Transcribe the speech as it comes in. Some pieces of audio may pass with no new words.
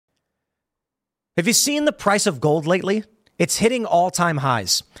Have you seen the price of gold lately? It's hitting all-time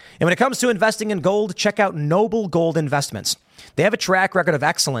highs. And when it comes to investing in gold, check out Noble Gold Investments. They have a track record of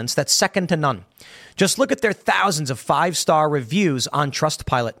excellence that's second to none. Just look at their thousands of five-star reviews on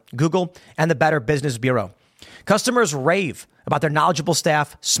Trustpilot, Google, and the Better Business Bureau. Customers rave about their knowledgeable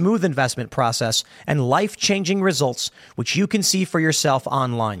staff, smooth investment process, and life-changing results, which you can see for yourself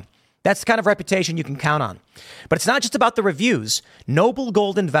online. That's the kind of reputation you can count on. But it's not just about the reviews. Noble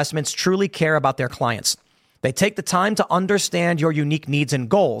Gold Investments truly care about their clients. They take the time to understand your unique needs and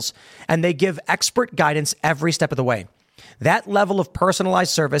goals, and they give expert guidance every step of the way. That level of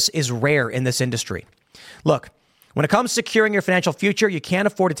personalized service is rare in this industry. Look, when it comes to securing your financial future, you can't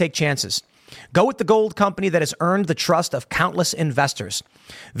afford to take chances. Go with the gold company that has earned the trust of countless investors.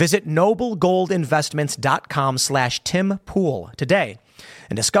 Visit noblegoldinvestments.com/Tim Pool today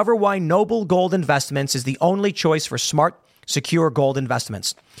and discover why Noble Gold Investments is the only choice for smart, secure gold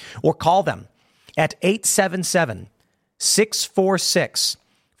investments. Or call them at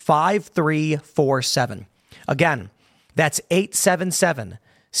 877-646-5347. Again, that's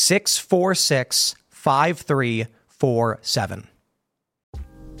 877-646-5347.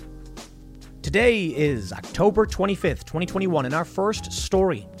 Today is October 25th, 2021, and our first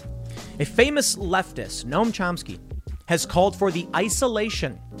story. A famous leftist, Noam Chomsky, has called for the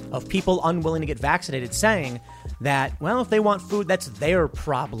isolation of people unwilling to get vaccinated, saying that, well, if they want food, that's their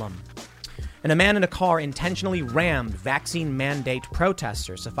problem. And a man in a car intentionally rammed vaccine mandate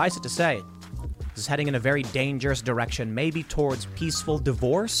protesters. Suffice it to say, this is heading in a very dangerous direction, maybe towards peaceful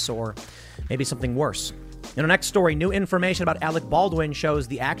divorce or maybe something worse. In our next story, new information about Alec Baldwin shows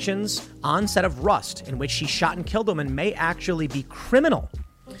the actions on set of Rust, in which he shot and killed a woman, may actually be criminal.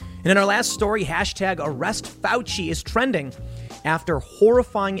 And in our last story, hashtag Arrest Fauci is trending after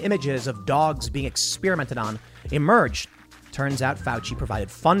horrifying images of dogs being experimented on emerged. Turns out Fauci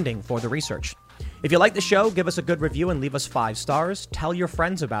provided funding for the research. If you like the show, give us a good review and leave us 5 stars. Tell your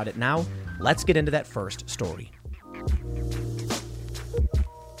friends about it. Now, let's get into that first story.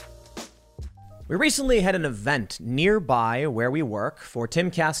 We recently had an event nearby where we work for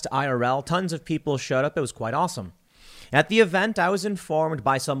Timcast IRL. Tons of people showed up. It was quite awesome. At the event, I was informed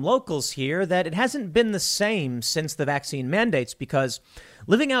by some locals here that it hasn't been the same since the vaccine mandates, because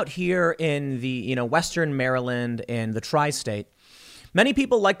living out here in the, Western Maryland and the tri-state, many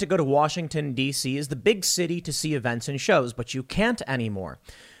people like to go to Washington, D.C. as the big city to see events and shows, but you can't anymore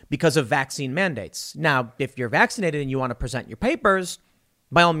because of vaccine mandates. Now, if you're vaccinated and you want to present your papers,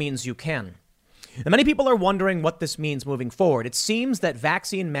 by all means you can. And many people are wondering what this means moving forward. It seems that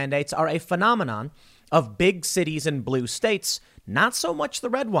vaccine mandates are a phenomenon of big cities and blue states, not so much the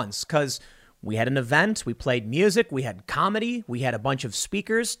red ones, because we had an event, we played music, we had comedy, we had a bunch of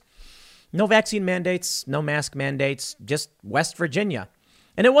speakers. No vaccine mandates, no mask mandates, just West Virginia.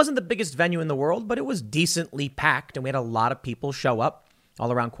 And it wasn't the biggest venue in the world, but it was decently packed, and we had a lot of people show up,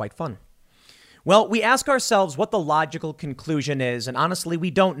 all around quite fun. Well, we ask ourselves what the logical conclusion is, and honestly,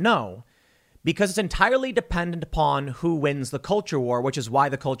 we don't know, because it's entirely dependent upon who wins the culture war, which is why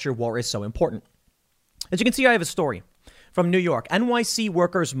the culture war is so important. As you can see, I have a story from New York. NYC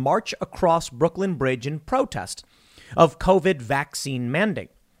workers march across Brooklyn Bridge in protest of COVID vaccine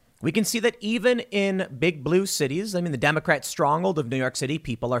mandate. We can see that even in big blue cities, the Democrat stronghold of New York City,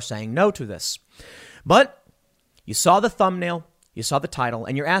 people are saying no to this. But you saw the thumbnail, you saw the title,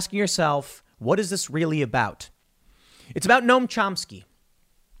 and you're asking yourself, what is this really about? It's about Noam Chomsky.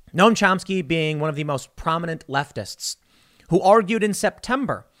 Noam Chomsky being one of the most prominent leftists who argued in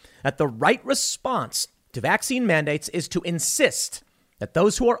September that the right response to vaccine mandates is to insist that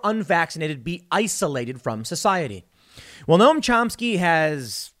those who are unvaccinated be isolated from society. Well, Noam Chomsky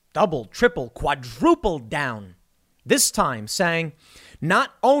has doubled, tripled, quadrupled down, this time saying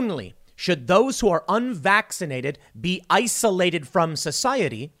not only should those who are unvaccinated be isolated from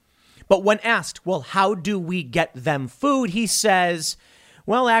society, but when asked, well, how do we get them food? He says,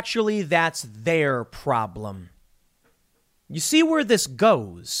 well, actually, that's their problem. You see where this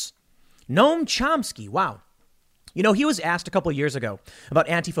goes? Noam Chomsky, wow. He was asked a couple of years ago about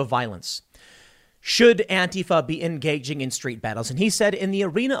Antifa violence. Should Antifa be engaging in street battles? And he said, in the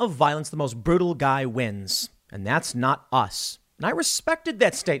arena of violence, the most brutal guy wins. And that's not us. And I respected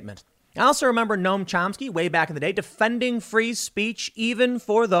that statement. I also remember Noam Chomsky way back in the day defending free speech, even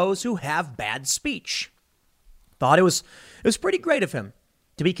for those who have bad speech. Thought it was pretty great of him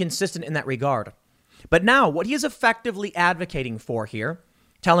to be consistent in that regard. But now what he is effectively advocating for here,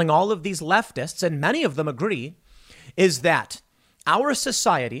 telling all of these leftists, and many of them agree, is that our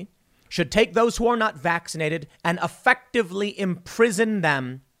society should take those who are not vaccinated and effectively imprison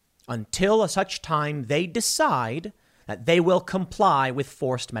them until such time they decide that they will comply with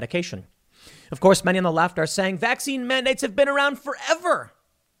forced medication. Of course, many on the left are saying vaccine mandates have been around forever,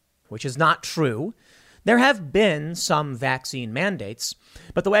 which is not true. There have been some vaccine mandates,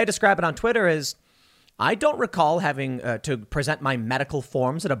 but the way I describe it on Twitter is I don't recall having to present my medical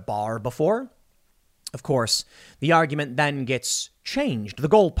forms at a bar before. Of course, the argument then gets changed. The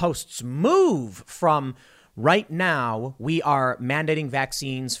goalposts move from right now, we are mandating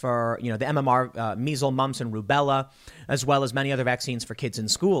vaccines for, the MMR, measles, mumps, and rubella, as well as many other vaccines for kids in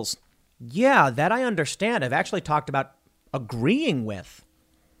schools. Yeah, that I understand. I've actually talked about agreeing with.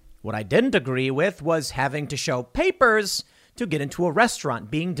 What I didn't agree with was having to show papers to get into a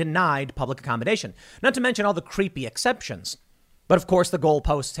restaurant, being denied public accommodation, not to mention all the creepy exceptions. But of course, the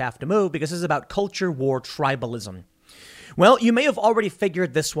goalposts have to move because this is about culture war tribalism. Well, you may have already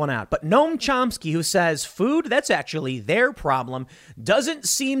figured this one out, but Noam Chomsky, who says food, that's actually their problem, doesn't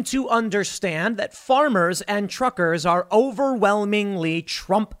seem to understand that farmers and truckers are overwhelmingly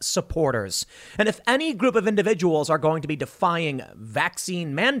Trump supporters. And if any group of individuals are going to be defying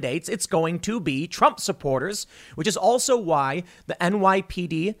vaccine mandates, it's going to be Trump supporters, which is also why the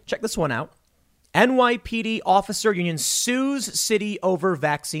NYPD, check this one out, NYPD officer union sues city over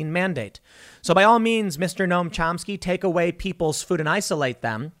vaccine mandate. So by all means, Mr. Noam Chomsky, take away people's food and isolate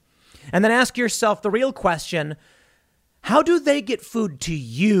them. And then ask yourself the real question, how do they get food to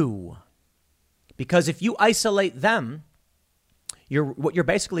you? Because if you isolate them, what you're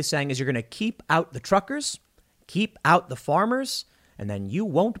basically saying is you're going to keep out the truckers, keep out the farmers, and then you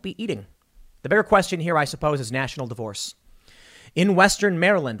won't be eating. The bigger question here, I suppose, is national divorce. In Western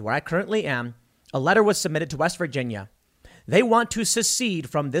Maryland, where I currently am, a letter was submitted to West Virginia. They want to secede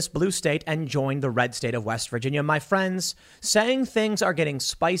from this blue state and join the red state of West Virginia. My friends, saying things are getting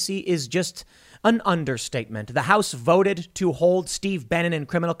spicy is just an understatement. The House voted to hold Steve Bannon in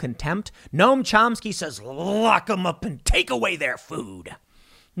criminal contempt. Noam Chomsky says, lock them up and take away their food.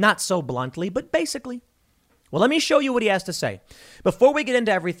 Not so bluntly, but basically. Well, let me show you what he has to say. Before we get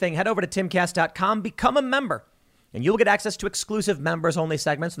into everything, head over to timcast.com, become a member. And you'll get access to exclusive members-only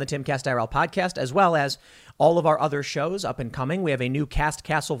segments on the Timcast IRL podcast, as well as all of our other shows up and coming. We have a new Cast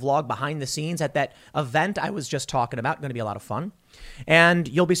Castle vlog behind the scenes at that event I was just talking about. Going to be a lot of fun. And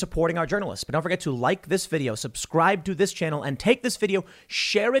you'll be supporting our journalists. But don't forget to like this video, subscribe to this channel, and take this video,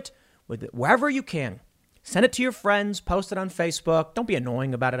 share it with wherever you can. Send it to your friends, post it on Facebook. Don't be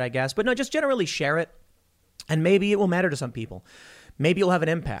annoying about it, I guess. But no, just generally share it. And maybe it will matter to some people. Maybe it'll have an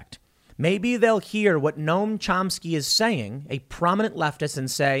impact. Maybe they'll hear what Noam Chomsky is saying, a prominent leftist, and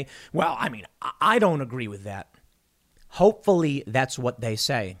say, well, I don't agree with that. Hopefully that's what they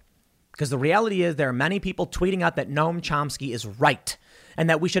say. Because the reality is there are many people tweeting out that Noam Chomsky is right and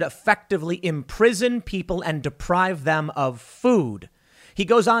that we should effectively imprison people and deprive them of food. He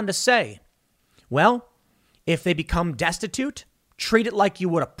goes on to say, well, if they become destitute, treat it like you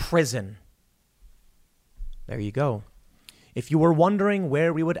would a prison. There you go. If you were wondering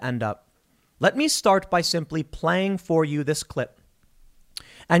where we would end up, let me start by simply playing for you this clip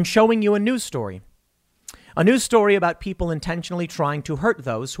and showing you a news story. A news story about people intentionally trying to hurt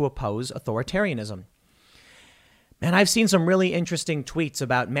those who oppose authoritarianism. Man, I've seen some really interesting tweets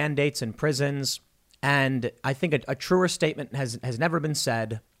about mandates in prisons, and I think a truer statement has never been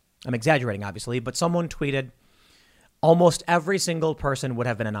said. I'm exaggerating, obviously, but someone tweeted, almost every single person would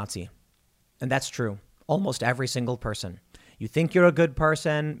have been a Nazi. And that's true. Almost every single person. You think you're a good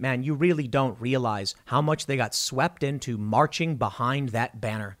person, man, you really don't realize how much they got swept into marching behind that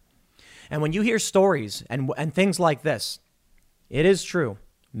banner. And when you hear stories and things like this, it is true.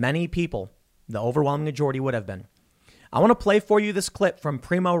 Many people, the overwhelming majority would have been. I want to play for you this clip from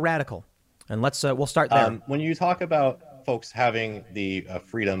Primo Radical. And we'll start there. When you talk about folks having the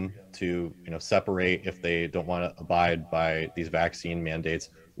freedom to, separate if they don't want to abide by these vaccine mandates,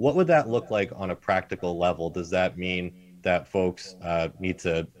 what would that look like on a practical level? Does that mean that folks need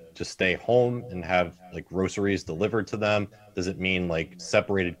to just stay home and have groceries delivered to them? Does it mean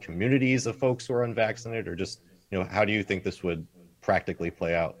separated communities of folks who are unvaccinated, or just, how do you think this would practically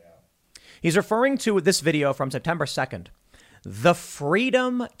play out? He's referring to this video from September 2nd. The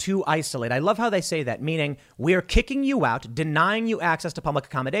freedom to isolate. I love how they say that, meaning we're kicking you out, denying you access to public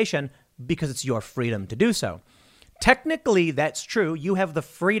accommodation because it's your freedom to do so. Technically, that's true. You have the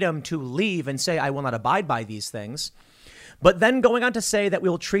freedom to leave and say, I will not abide by these things. But then going on to say that we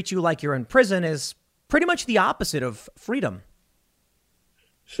will treat you like you're in prison is pretty much the opposite of freedom.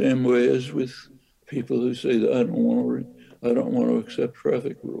 Same way as with people who say that I don't want to accept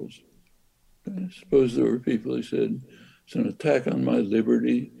traffic rules. I suppose there were people who said it's an attack on my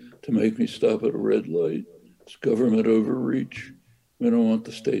liberty to make me stop at a red light. It's government overreach. We don't want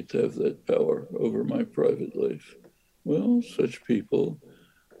the state to have that power over my private life. Well, such people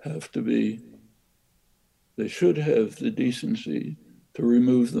they should have the decency to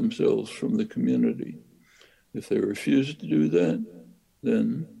remove themselves from the community. If they refuse to do that,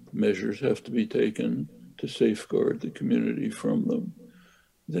 then measures have to be taken to safeguard the community from them.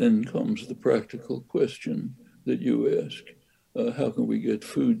 Then comes the practical question that you ask, how can we get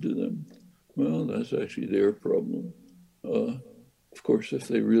food to them? Well, that's actually their problem. Of course, if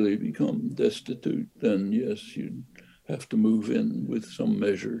they really become destitute, then yes, you'd have to move in with some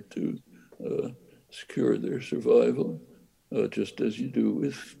measure to secure their survival, just as you do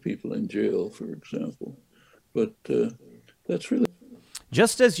with people in jail, for example. But that's really...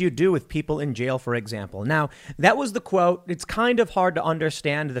 Just as you do with people in jail, for example. Now, that was the quote. It's kind of hard to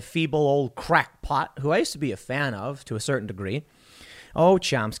understand the feeble old crackpot, who I used to be a fan of to a certain degree. Oh,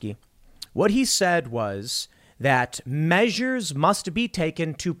 Chomsky. What he said was that measures must be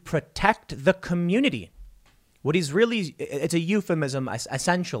taken to protect the community. What he's really, it's a euphemism,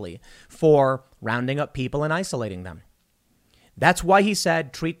 essentially, for rounding up people and isolating them. That's why he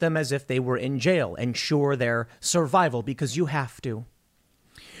said treat them as if they were in jail, ensure their survival, because you have to.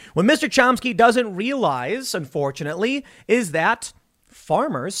 What Mr. Chomsky doesn't realize, unfortunately, is that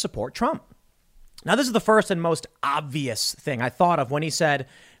farmers support Trump. Now, this is the first and most obvious thing I thought of when he said,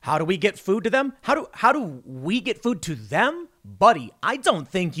 how do we get food to them? How do we get food to them? Buddy, I don't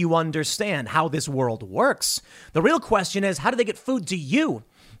think you understand how this world works. The real question is, how do they get food to you?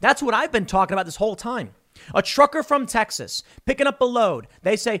 That's what I've been talking about this whole time. A trucker from Texas picking up a load.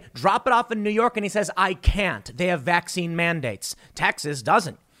 They say, drop it off in New York. And he says, I can't. They have vaccine mandates. Texas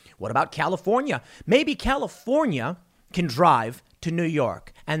doesn't. What about California? Maybe California can drive to New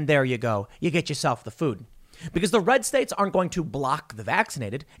York. And there you go. You get yourself the food. Because the red states aren't going to block the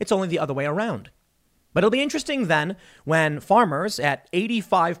vaccinated. It's only the other way around. But it'll be interesting then when farmers at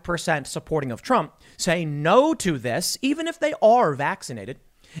 85% supporting of Trump say no to this, even if they are vaccinated,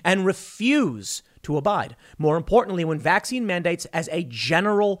 and refuse to abide. More importantly, when vaccine mandates as a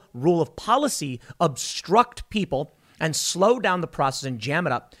general rule of policy obstruct people and slow down the process and jam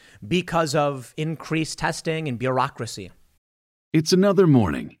it up because of increased testing and bureaucracy. It's another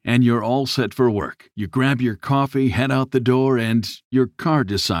morning, and you're all set for work. You grab your coffee, head out the door, and your car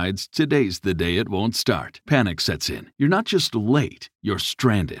decides today's the day it won't start. Panic sets in. You're not just late, you're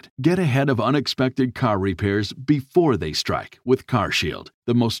stranded. Get ahead of unexpected car repairs before they strike with CarShield,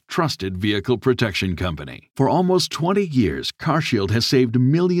 the most trusted vehicle protection company. For almost 20 years, CarShield has saved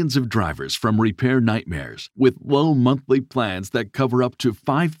millions of drivers from repair nightmares with low monthly plans that cover up to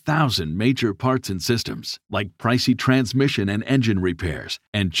 5,000 major parts and systems, like pricey transmission and engine repairs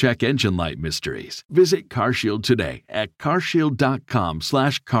and check engine light mysteries. Visit CarShield today at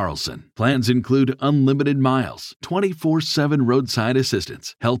carshield.com/Carlson. Plans include unlimited miles, 24/7 roadside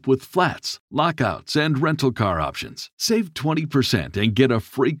assistance, help with flats, lockouts, and rental car options. Save 20% and get a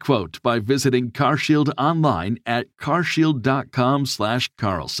free quote by visiting CarShield online at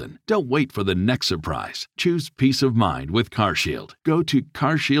carshield.com/Carlson. Don't wait for the next surprise. Choose peace of mind with CarShield. Go to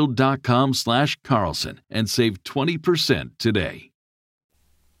carshield.com/Carlson and save 20% today.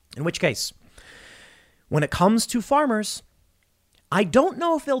 In which case, when it comes to farmers, I don't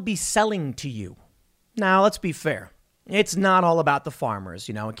know if they'll be selling to you. Now, let's be fair. It's not all about the farmers.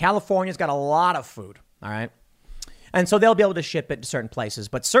 You know, California's got a lot of food, all right? And so they'll be able to ship it to certain places.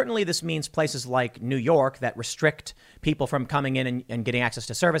 But certainly this means places like New York that restrict people from coming in and getting access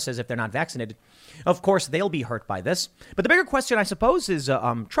to services if they're not vaccinated. Of course, they'll be hurt by this. But the bigger question, I suppose, is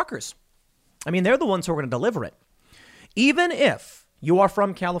truckers. I mean, they're the ones who are going to deliver it. Even if you are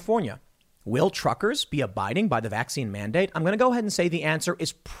from California, will truckers be abiding by the vaccine mandate? I'm going to go ahead and say the answer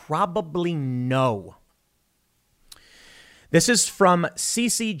is probably no. This is from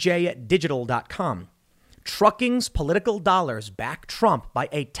ccjdigital.com. Trucking's political dollars back Trump by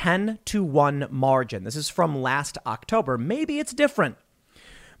a 10-1 margin. This is from last October. Maybe it's different,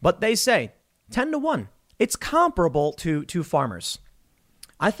 but they say 10-1. It's comparable to farmers.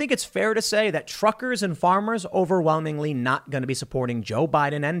 I think it's fair to say that truckers and farmers overwhelmingly not going to be supporting Joe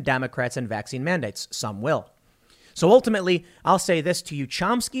Biden and Democrats and vaccine mandates. Some will. So ultimately, I'll say this to you,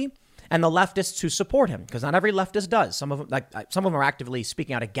 Chomsky, and the leftists who support him, because not every leftist does. Some of them are actively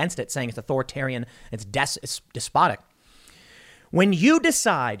speaking out against it, saying it's authoritarian, it's despotic. When you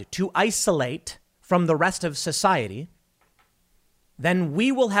decide to isolate from the rest of society, then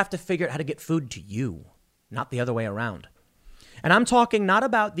we will have to figure out how to get food to you, not the other way around. And I'm talking not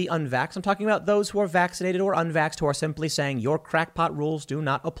about the unvaxxed. I'm talking about those who are vaccinated or unvaxxed who are simply saying your crackpot rules do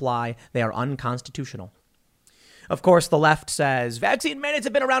not apply. They are unconstitutional. Of course, the left says vaccine mandates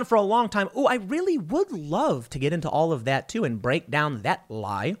have been around for a long time. Oh, I really would love to get into all of that, too, and break down that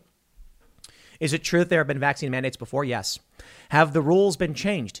lie. Is it true that there have been vaccine mandates before? Yes. Have the rules been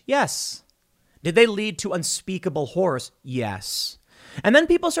changed? Yes. Did they lead to unspeakable horrors? Yes. And then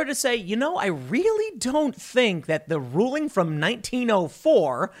people started to say, I really don't think that the ruling from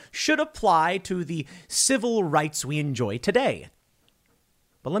 1904 should apply to the civil rights we enjoy today.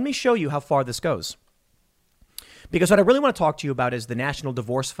 But let me show you how far this goes. Because what I really want to talk to you about is the national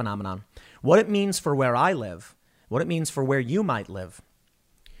divorce phenomenon, what it means for where I live, what it means for where you might live.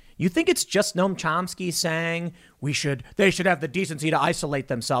 You think it's just Noam Chomsky saying they should have the decency to isolate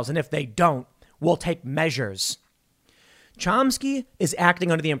themselves, and if they don't, we'll take measures. Chomsky is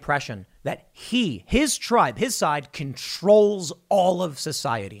acting under the impression that his tribe, his side, controls all of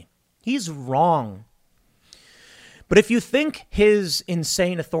society. He's wrong. But if you think his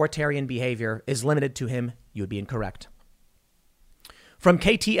insane authoritarian behavior is limited to him, you would be incorrect. From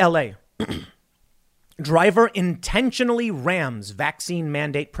KTLA, driver intentionally rams vaccine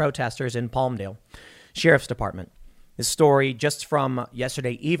mandate protesters in Palmdale. Sheriff's Department. This story just from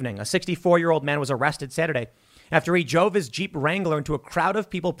yesterday evening. A 64-year-old man was arrested Saturday after he drove his Jeep Wrangler into a crowd of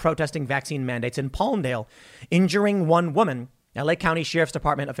people protesting vaccine mandates in Palmdale, injuring one woman, LA County Sheriff's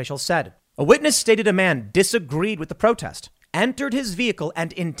Department officials said. A witness stated a man disagreed with the protest, entered his vehicle,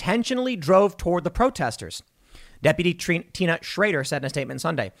 and intentionally drove toward the protesters. Deputy Tina Schrader said in a statement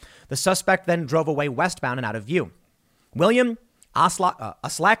Sunday. The suspect then drove away westbound and out of view. William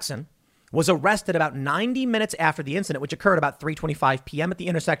Aslaxon was arrested about 90 minutes after the incident, which occurred about 3:25 p.m. at the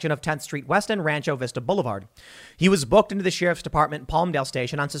intersection of 10th Street West and Rancho Vista Boulevard. He was booked into the Sheriff's Department Palmdale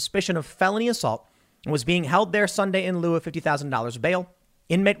Station on suspicion of felony assault and was being held there Sunday in lieu of $50,000 bail.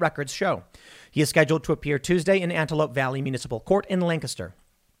 Inmate records show. He is scheduled to appear Tuesday in Antelope Valley Municipal Court in Lancaster.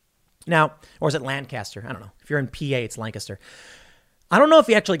 Now, or is it Lancaster? I don't know. If you're in PA, it's Lancaster. I don't know if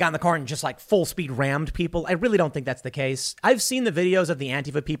he actually got in the car and just like full speed rammed people. I really don't think that's the case. I've seen the videos of the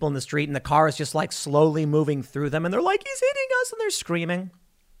Antifa people in the street and the car is just like slowly moving through them and they're like, he's hitting us, and they're screaming.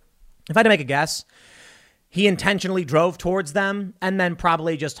 If I had to make a guess, he intentionally drove towards them and then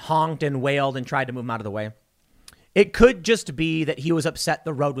probably just honked and wailed and tried to move them out of the way. It could just be that he was upset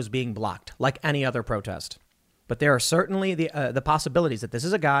the road was being blocked, like any other protest. But there are certainly the possibilities that this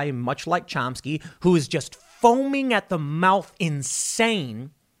is a guy, much like Chomsky, who is just foaming at the mouth,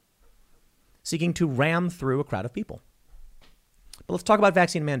 insane, seeking to ram through a crowd of people. But let's talk about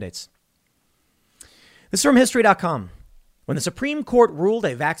vaccine mandates. This is from History.com. When the Supreme Court ruled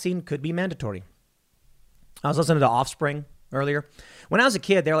a vaccine could be mandatory. I was listening to Offspring earlier. When I was a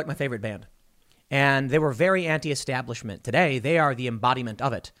kid, they were like my favorite band. And they were very anti-establishment. Today, they are the embodiment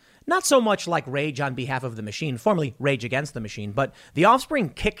of it. Not so much like Rage on Behalf of the Machine, formerly Rage Against the Machine, but the Offspring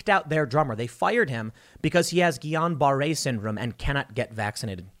kicked out their drummer. They fired him because he has Guillain-Barré syndrome and cannot get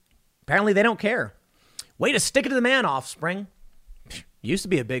vaccinated. Apparently, they don't care. Way to stick it to the man, Offspring. Used to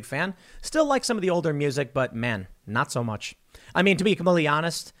be a big fan. Still like some of the older music, but man, not so much. I mean, to be completely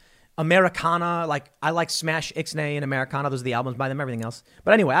honest, Americana, I like Smash Ixnay and Americana. Those are the albums by them, everything else.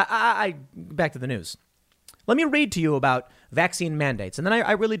 But anyway, I back to the news. Let me read to you about vaccine mandates. And then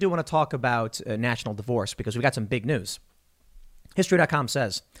I really do want to talk about national divorce because we got some big news. History.com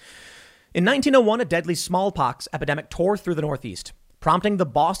says, in 1901, a deadly smallpox epidemic tore through the Northeast, prompting the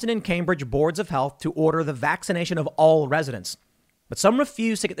Boston and Cambridge boards of health to order the vaccination of all residents. But some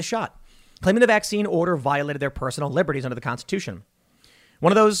refused to get the shot, claiming the vaccine order violated their personal liberties under the Constitution.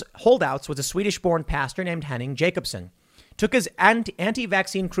 One of those holdouts was a Swedish-born pastor named Henning Jacobson. Took his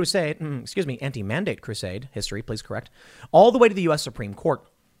anti-vaccine crusade, anti-mandate crusade, history, please correct, all the way to the U.S. Supreme Court.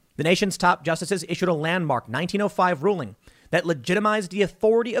 The nation's top justices issued a landmark 1905 ruling that legitimized the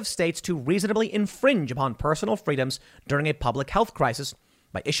authority of states to reasonably infringe upon personal freedoms during a public health crisis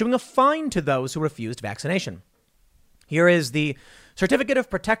by issuing a fine to those who refused vaccination. Here is the Certificate of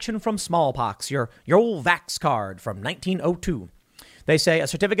Protection from Smallpox, your old Vax card from 1902. They say a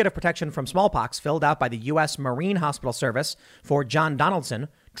certificate of protection from smallpox filled out by the U.S. Marine Hospital Service for John Donaldson,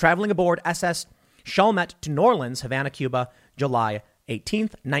 traveling aboard SS Chalmette to New Orleans, Havana, Cuba, July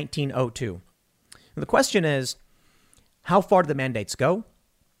 18th, 1902. The question is, how far did the mandates go?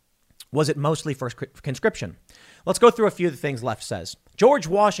 Was it mostly for conscription? Let's go through a few of the things Left says. George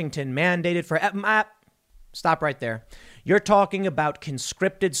Washington mandated for... Stop right there. You're talking about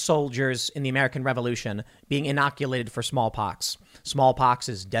conscripted soldiers in the American Revolution being inoculated for smallpox. Smallpox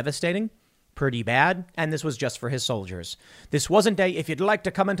is devastating, pretty bad, and this was just for his soldiers. This wasn't if you'd like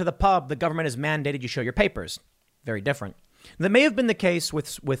to come into the pub, the government has mandated you show your papers. Very different. That may have been the case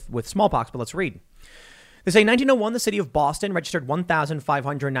with smallpox, but let's read. They say in 1901, the city of Boston registered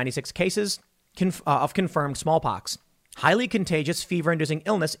 1,596 cases of confirmed smallpox. Highly contagious, fever-inducing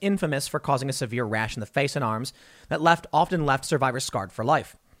illness infamous for causing a severe rash in the face and arms that often left survivors scarred for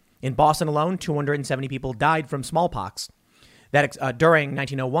life. In Boston alone, 270 people died from smallpox during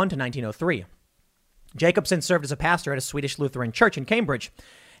 1901 to 1903. Jacobson served as a pastor at a Swedish Lutheran church in Cambridge,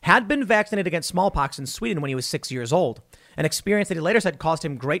 had been vaccinated against smallpox in Sweden when he was 6 years old, an experience that he later said caused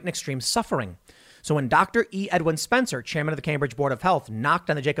him great and extreme suffering. So when Dr. E. Edwin Spencer, chairman of the Cambridge Board of Health, knocked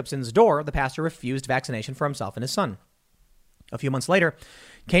on the Jacobsons' door, the pastor refused vaccination for himself and his son. A few months later,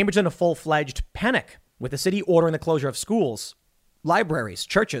 Cambridge was in a full-fledged panic, with the city ordering the closure of schools, libraries,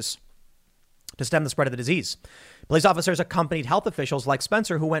 churches, to stem the spread of the disease. Police officers accompanied health officials like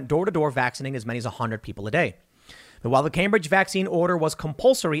Spencer, who went door to door vaccinating as many as 100 people a day. But while the Cambridge vaccine order was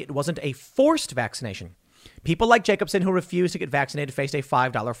compulsory, it wasn't a forced vaccination. People like Jacobson who refused to get vaccinated faced a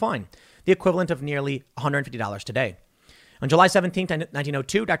 $5 fine, the equivalent of nearly $150 today. On July 17,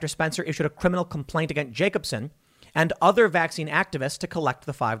 1902, Dr. Spencer issued a criminal complaint against Jacobson and other vaccine activists to collect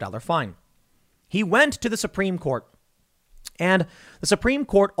the $5 fine. He went to the Supreme Court, and the Supreme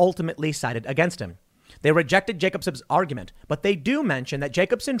Court ultimately sided against him. They rejected Jacobson's argument, but they do mention that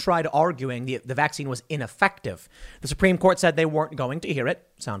Jacobson tried arguing the vaccine was ineffective. The Supreme Court said they weren't going to hear it.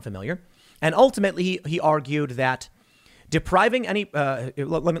 Sound familiar? And ultimately, he argued that depriving any...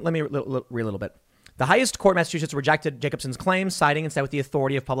 let me read a little bit. The highest court in Massachusetts rejected Jacobson's claims, siding instead with the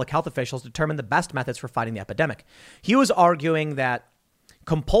authority of public health officials to determine the best methods for fighting the epidemic. He was arguing that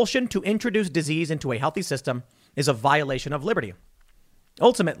compulsion to introduce disease into a healthy system is a violation of liberty.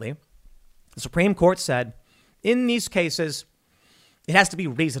 Ultimately, the Supreme Court said, in these cases, it has to be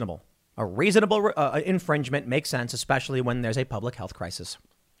reasonable. A reasonable infringement makes sense, especially when there's a public health crisis.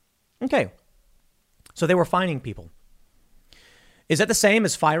 Okay, so they were fining people. Is that the same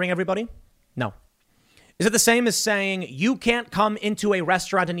as firing everybody? No. Is it the same as saying you can't come into a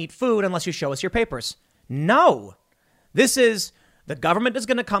restaurant and eat food unless you show us your papers? No. This is the government is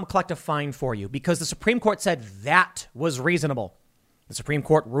going to come collect a fine for you because the Supreme Court said that was reasonable. The Supreme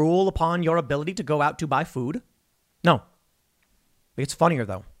Court rule upon your ability to go out to buy food? No. It gets funnier,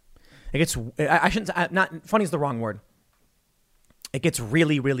 though. It gets, I shouldn't, not funny is the wrong word. It gets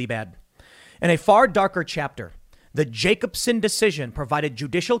really, really bad. In a far darker chapter, the Jacobson decision provided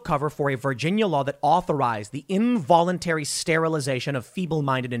judicial cover for a Virginia law that authorized the involuntary sterilization of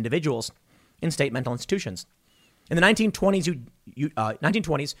feeble-minded individuals in state mental institutions. In the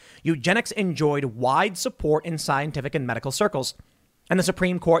 1920s, eugenics enjoyed wide support in scientific and medical circles, and the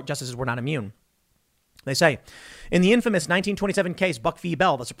Supreme Court justices were not immune. They say, in the infamous 1927 case Buck v.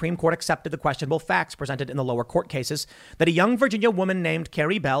 Bell, the Supreme Court accepted the questionable facts presented in the lower court cases that a young Virginia woman named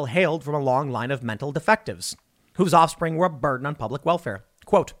Carrie Bell hailed from a long line of mental defectives, whose offspring were a burden on public welfare.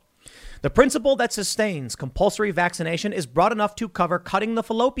 Quote, the principle that sustains compulsory vaccination is broad enough to cover cutting the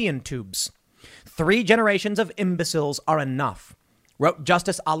fallopian tubes. 3 generations of imbeciles are enough, wrote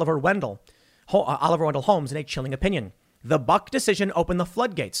Justice Oliver Wendell Holmes in a chilling opinion. The Buck decision opened the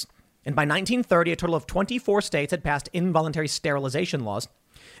floodgates, and by 1930, a total of 24 states had passed involuntary sterilization laws,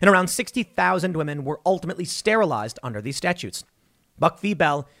 and around 60,000 women were ultimately sterilized under these statutes. Buck v.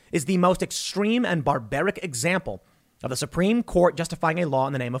 Bell is the most extreme and barbaric example of the Supreme Court justifying a law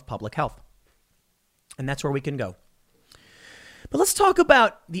in the name of public health. And that's where we can go. But let's talk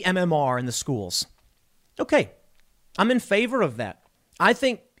about the MMR in the schools. Okay, I'm in favor of that. I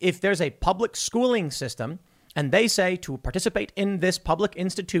think if there's a public schooling system and they say to participate in this public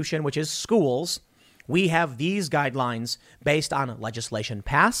institution, which is schools, we have these guidelines based on legislation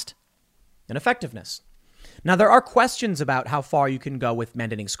passed and effectiveness. Now, there are questions about how far you can go with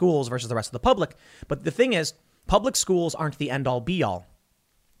mandating schools versus the rest of the public. But the thing is, public schools aren't the end all be all.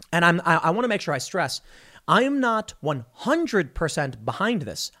 And I want to make sure I stress, I am not 100% behind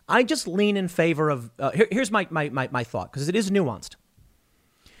this. I just lean in favor of, here's my thought, because it is nuanced.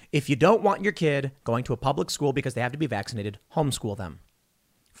 If you don't want your kid going to a public school because they have to be vaccinated, homeschool them.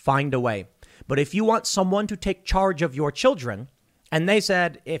 Find a way. But if you want someone to take charge of your children, and they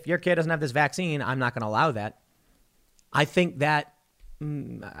said, if your kid doesn't have this vaccine, I'm not going to allow that. I think that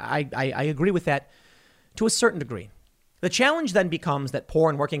I agree with that to a certain degree. The challenge then becomes that poor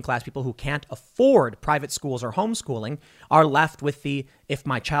and working class people who can't afford private schools or homeschooling are left with the, if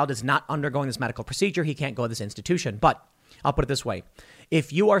my child is not undergoing this medical procedure, he can't go to this institution. But I'll put it this way.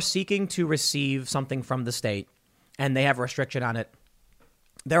 If you are seeking to receive something from the state and they have a restriction on it,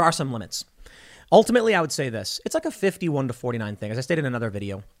 there are some limits. Ultimately, I would say this. It's like a 51-49 thing. As I stated in another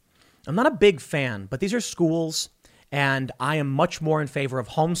video, I'm not a big fan, but these are schools, and I am much more in favor of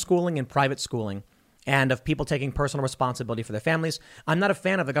homeschooling and private schooling and of people taking personal responsibility for their families. I'm not a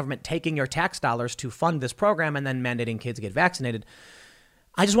fan of the government taking your tax dollars to fund this program and then mandating kids get vaccinated.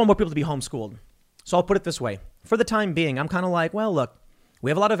 I just want more people to be homeschooled. So I'll put it this way. For the time being, I'm kind of like, well, look, we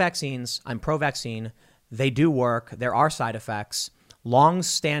have a lot of vaccines. I'm pro-vaccine. They do work. There are side effects.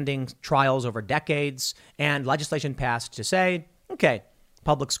 long-standing trials over decades and legislation passed to say, okay,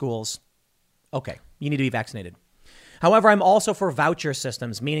 public schools, okay, you need to be vaccinated. However, I'm also for voucher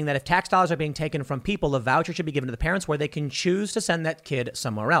systems, meaning that if tax dollars are being taken from people, a voucher should be given to the parents where they can choose to send that kid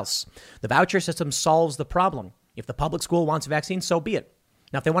somewhere else. The voucher system solves the problem. If the public school wants a vaccine, so be it.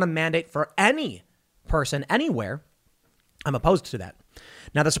 Now, if they want to mandate for any person anywhere, I'm opposed to that.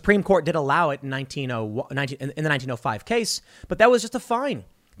 Now, the Supreme Court did allow it in the 1905 case, but that was just a fine.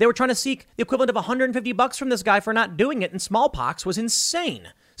 They were trying to seek the equivalent of $150 from this guy for not doing it, and smallpox was insane,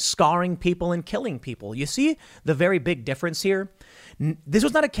 scarring people and killing people. You see the very big difference here? This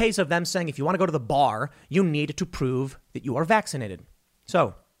was not a case of them saying if you want to go to the bar, you need to prove that you are vaccinated.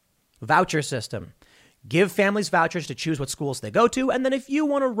 So, voucher system. Give families vouchers to choose what schools they go to, and then if you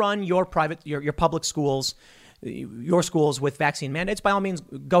want to run your public schools, your schools with vaccine mandates, by all means,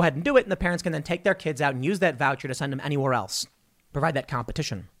 go ahead and do it, and the parents can then take their kids out and use that voucher to send them anywhere else. Provide that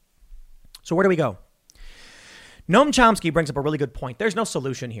competition. So where do we go? Noam Chomsky brings up a really good point. There's no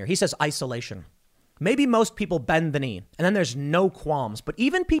solution here. He says isolation. Maybe most people bend the knee, and then there's no qualms. But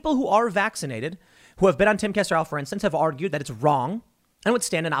even people who are vaccinated, who have been on Tim Kessler, for instance, have argued that it's wrong and would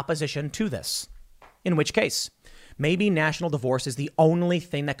stand in opposition to this. In which case, maybe national divorce is the only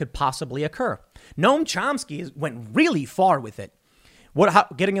thing that could possibly occur. Noam Chomsky went really far with it.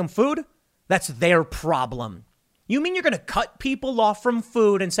 Getting them food? That's their problem. You mean you're going to cut people off from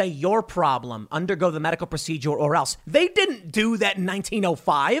food and say your problem, undergo the medical procedure or else? They didn't do that in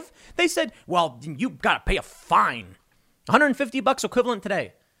 1905. They said, well, you got to pay a fine. $150 equivalent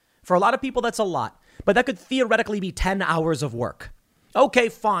today. For a lot of people, that's a lot. But that could theoretically be 10 hours of work. Okay,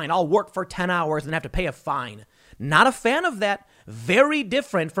 fine. I'll work for 10 hours and have to pay a fine. Not a fan of that. Very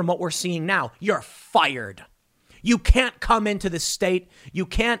different from what we're seeing now. You're fired. You can't come into the state. You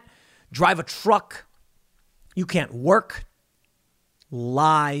can't drive a truck. You can't work.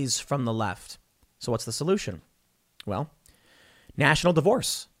 Lies from the left. So what's the solution? Well, national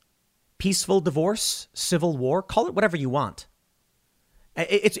divorce, peaceful divorce, civil war, call it whatever you want.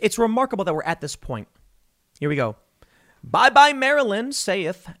 It's remarkable that we're at this point. Here we go. Bye-bye, Maryland,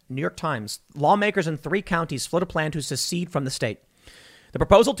 saith New York Times. Lawmakers in 3 counties float a plan to secede from the state. The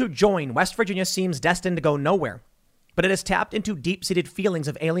proposal to join West Virginia seems destined to go nowhere, but it has tapped into deep-seated feelings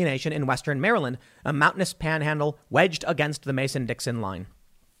of alienation in Western Maryland, a mountainous panhandle wedged against the Mason-Dixon line.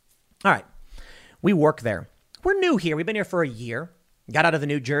 All right, we work there. We're new here. We've been here for a year, got out of the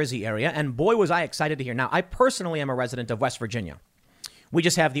New Jersey area, and boy, was I excited to hear. Now, I personally am a resident of West Virginia. We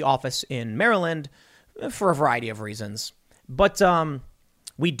just have the office in Maryland for a variety of reasons. But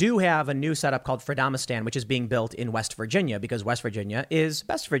we do have a new setup called Fredomistan, which is being built in West Virginia because West Virginia is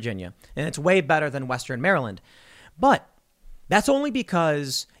best Virginia, and it's way better than Western Maryland. But that's only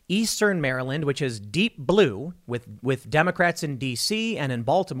because Eastern Maryland, which is deep blue with Democrats in D.C. and in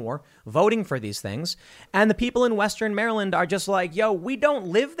Baltimore voting for these things, and the people in Western Maryland are just like, yo, we don't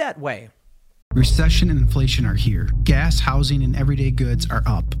live that way. Recession and inflation are here. Gas, housing, and everyday goods are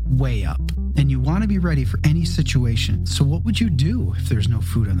up, way up. And you want to be ready for any situation. So what would you do if there's no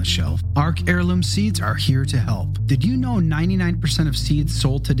food on the shelf? ARC Heirloom Seeds are here to help. Did you know 99% of seeds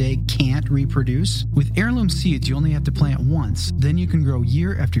sold today can't reproduce? With Heirloom Seeds, you only have to plant once. Then you can grow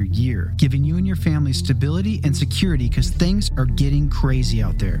year after year, giving you and your family stability and security because things are getting crazy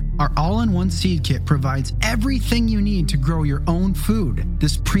out there. Our all-in-one seed kit provides everything you need to grow your own food.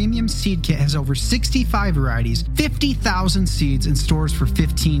 This premium seed kit has over 65 varieties, 50,000 seeds in stores for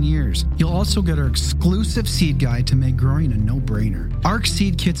 15 years. You'll also get our exclusive seed guide to make growing a no-brainer. ARC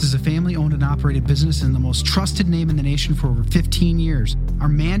Seed Kits is a family-owned and operated business and the most trusted name in the nation for over 15 years. Our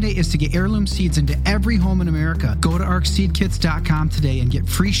mandate is to get heirloom seeds into every home in America. Go to arcseedkits.com today and get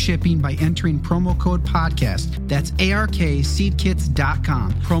free shipping by entering promo code podcast. That's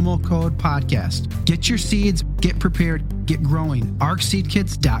arcseedkits.com, promo code podcast. Get your seeds, get prepared, get growing.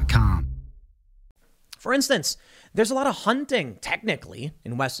 arcseedkits.com. For instance, there's a lot of hunting, technically,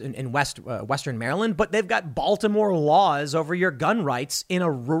 in Western Maryland, but they've got Baltimore laws over your gun rights in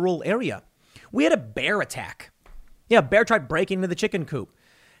a rural area. We had a bear attack. Yeah, a bear tried breaking into the chicken coop.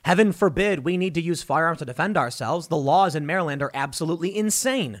 Heaven forbid we need to use firearms to defend ourselves. The laws in Maryland are absolutely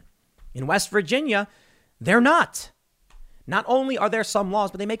insane. In West Virginia, they're not. Not only are there some laws,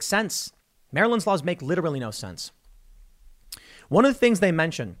 but they make sense. Maryland's laws make literally no sense. One of the things they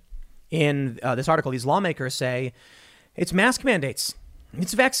mention in this article, these lawmakers say it's mask mandates.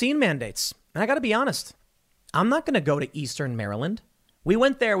 It's vaccine mandates. And I got to be honest, I'm not going to go to Eastern Maryland. We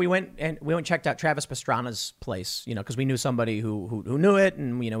went there. We went and checked out Travis Pastrana's place, because we knew somebody who knew it.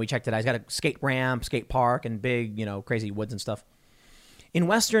 And, we checked it out. He's got a skate ramp, skate park, and big, crazy woods and stuff. In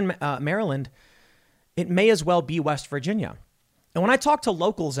Western Maryland, it may as well be West Virginia. And when I talk to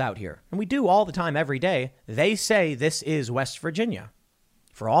locals out here, and we do all the time, every day, they say this is West Virginia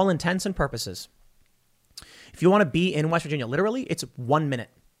for all intents and purposes. If you want to be in West Virginia, literally, it's 1 minute.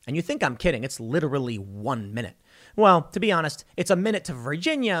 And you think I'm kidding. It's literally 1 minute. Well, to be honest, it's a minute to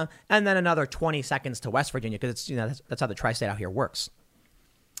Virginia and then another 20 seconds to West Virginia because it's, that's how the tri-state out here works.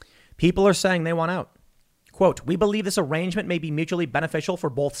 People are saying they want out. Quote, we believe this arrangement may be mutually beneficial for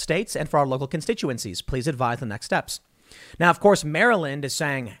both states and for our local constituencies. Please advise the next steps. Now, of course, Maryland is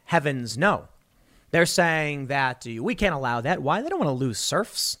saying heavens no. They're saying that we can't allow that. Why? They don't want to lose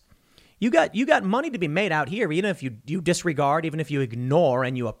serfs. You got money to be made out here, even if you disregard, even if you ignore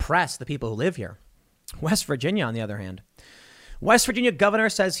and you oppress the people who live here. West Virginia, on the other hand. West Virginia governor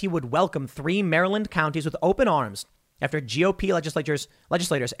says he would welcome 3 Maryland counties with open arms after GOP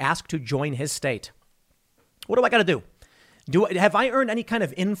legislators asked to join his state. What do I got to do? Have I earned any kind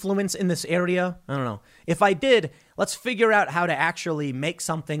of influence in this area? I don't know. If I did, let's figure out how to actually make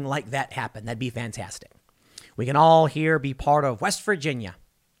something like that happen. That'd be fantastic. We can all here be part of West Virginia.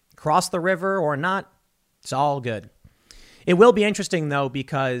 Cross the river or not, it's all good. It will be interesting, though,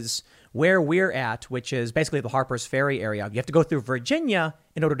 because where we're at, which is basically the Harper's Ferry area, you have to go through Virginia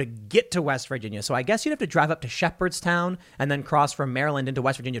in order to get to West Virginia. So I guess you'd have to drive up to Shepherdstown and then cross from Maryland into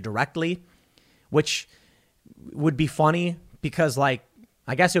West Virginia directly, which would be funny because, like,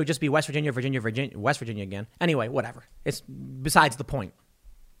 I guess it would just be West Virginia, West Virginia again. Anyway, whatever. It's besides the point.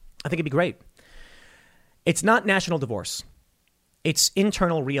 I think it'd be great. It's not national divorce. It's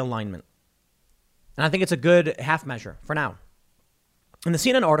internal realignment. And I think it's a good half measure for now. In the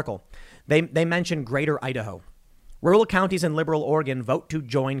CNN article, they mention Greater Idaho. Rural counties in liberal Oregon vote to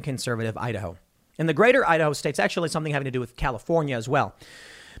join conservative Idaho. In the Greater Idaho state's actually something having to do with California as well.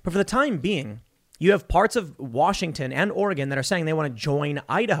 But for the time being, you have parts of Washington and Oregon that are saying they want to join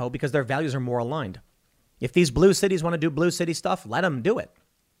Idaho because their values are more aligned. If these blue cities want to do blue city stuff, let them do it.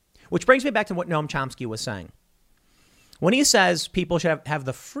 Which brings me back to what Noam Chomsky was saying. When he says people should have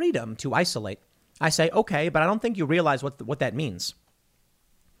the freedom to isolate, I say, okay, but I don't think you realize what that means.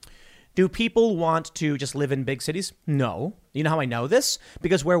 Do people want to just live in big cities? No. You know how I know this?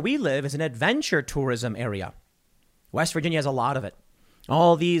 Because where we live is an adventure tourism area. West Virginia has a lot of it.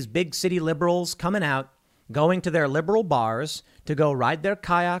 All these big city liberals coming out, going to their liberal bars to go ride their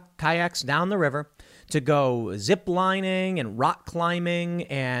kayaks down the river, to go zip lining and rock climbing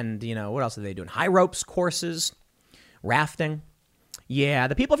and, what else are they doing? High ropes courses. Rafting. Yeah,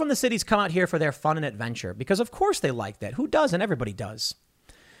 the people from the cities come out here for their fun and adventure because, of course, they like that. Who doesn't? Everybody does.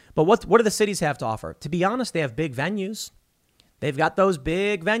 But what do the cities have to offer? To be honest, they have big venues. They've got those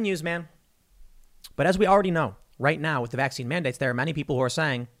big venues, man. But as we already know, right now with the vaccine mandates, there are many people who are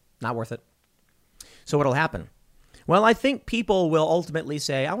saying, not worth it. So what'll happen? Well, I think people will ultimately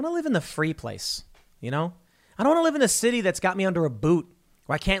say, I want to live in the free place. I don't want to live in a city that's got me under a boot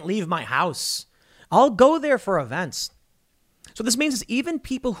where I can't leave my house. I'll go there for events. So this means even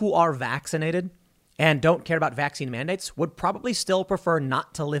people who are vaccinated and don't care about vaccine mandates would probably still prefer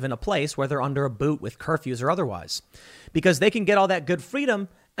not to live in a place where they're under a boot with curfews or otherwise, because they can get all that good freedom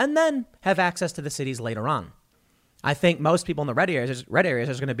and then have access to the cities later on. I think most people in the red areas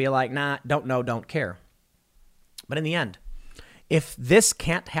are going to be like, nah, don't know, don't care. But in the end, if this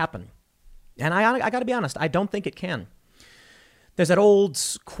can't happen, and I got to be honest, I don't think it can. There's that old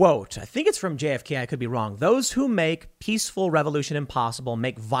quote, I think it's from JFK, I could be wrong. Those who make peaceful revolution impossible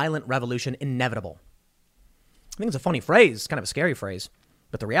make violent revolution inevitable. I think it's a funny phrase, kind of a scary phrase.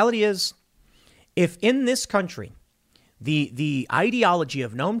 But the reality is, if in this country, the ideology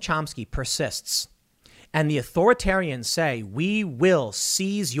of Noam Chomsky persists, and the authoritarians say, we will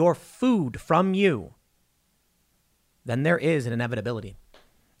seize your food from you, then there is an inevitability.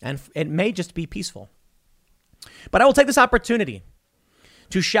 And it may just be peaceful. But I will take this opportunity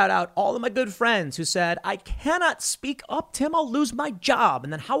to shout out all of my good friends who said, I cannot speak up, Tim, I'll lose my job.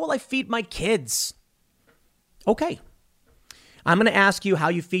 And then how will I feed my kids? Okay. I'm going to ask you how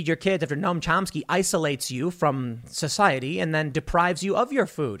you feed your kids after Noam Chomsky isolates you from society and then deprives you of your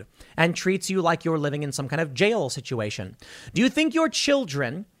food and treats you like you're living in some kind of jail situation. Do you think your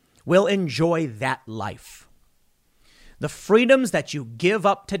children will enjoy that life? The freedoms that you give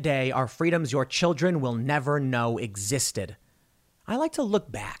up today are freedoms your children will never know existed. I like to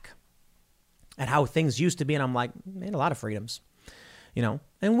look back at how things used to be, and I'm like, man, a lot of freedoms,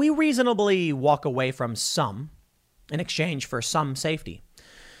 and we reasonably walk away from some in exchange for some safety.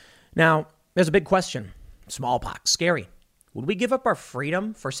 Now, there's a big question. Smallpox, scary. Would we give up our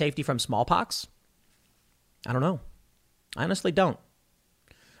freedom for safety from smallpox? I don't know. I honestly don't.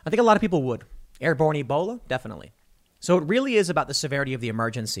 I think a lot of people would. Airborne Ebola, definitely. So it really is about the severity of the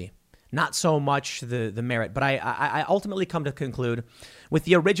emergency, not so much the merit. But I ultimately come to conclude with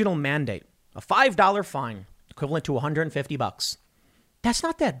the original mandate, a $5 fine equivalent to $150. That's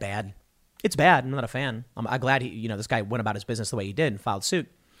not that bad. It's bad. I'm not a fan. I'm glad this guy went about his business the way he did and filed suit.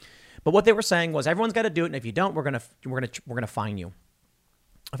 But what they were saying was everyone's got to do it, and if you don't, we're gonna fine you.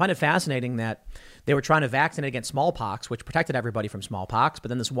 I find it fascinating that they were trying to vaccinate against smallpox, which protected everybody from smallpox, but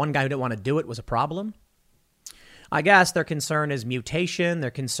then this one guy who didn't want to do it was a problem. I guess their concern is mutation.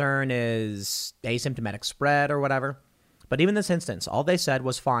 Their concern is asymptomatic spread or whatever. But even in this instance, all they said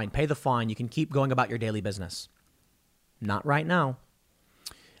was fine, pay the fine. You can keep going about your daily business. Not right now.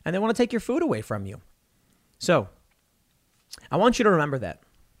 And they want to take your food away from you. So I want you to remember that.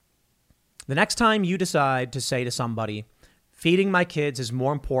 The next time you decide to say to somebody, feeding my kids is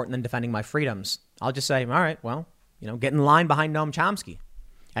more important than defending my freedoms, I'll just say, all right, well, get in line behind Noam Chomsky.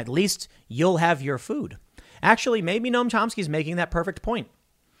 At least you'll have your food. Actually, maybe Noam Chomsky is making that perfect point.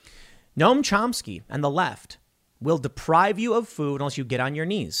 Noam Chomsky and the left will deprive you of food unless you get on your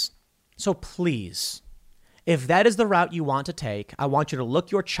knees. So please, if that is the route you want to take, I want you to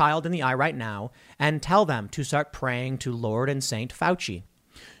look your child in the eye right now and tell them to start praying to Lord and Saint Fauci,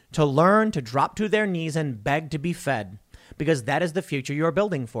 to learn to drop to their knees and beg to be fed, because that is the future you're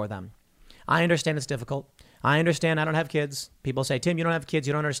building for them. I understand it's difficult. I understand I don't have kids. People say, Tim, you don't have kids.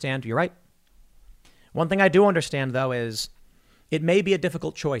 You don't understand. You're right. One thing I do understand, though, is it may be a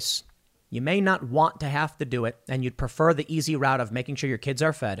difficult choice. You may not want to have to do it, and you'd prefer the easy route of making sure your kids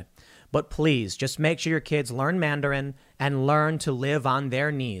are fed. But please, just make sure your kids learn Mandarin and learn to live on their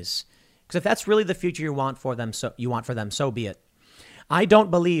knees. Because if that's really the future you want for them, so be it. I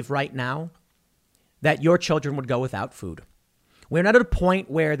don't believe right now that your children would go without food. We're not at a point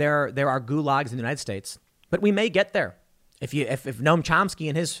where there are gulags in the United States, but we may get there if Noam Chomsky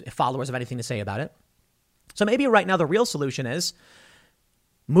and his followers have anything to say about it. So maybe right now the real solution is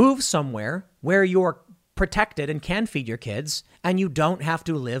move somewhere where you're protected and can feed your kids and you don't have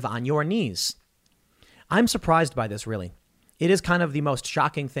to live on your knees. I'm surprised by this, really. It is kind of the most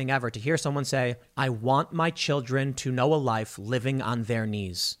shocking thing ever to hear someone say, I want my children to know a life living on their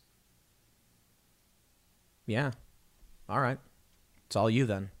knees. Yeah. All right. It's all you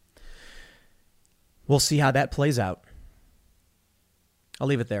then. We'll see how that plays out. I'll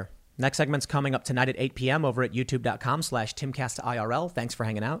leave it there. Next segment's coming up tonight at 8 p.m. over at youtube.com/TimCastIRL. Thanks for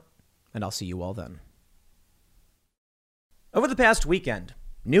hanging out, and I'll see you all then. Over the past weekend,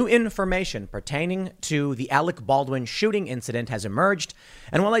 new information pertaining to the Alec Baldwin shooting incident has emerged.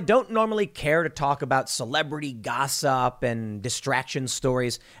 And while I don't normally care to talk about celebrity gossip and distraction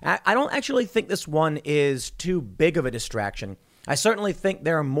stories, I don't actually think this one is too big of a distraction. I certainly think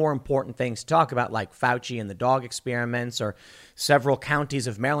there are more important things to talk about, like Fauci and the dog experiments or several counties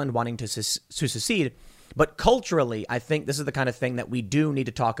of Maryland wanting to secede. But culturally, I think this is the kind of thing that we do need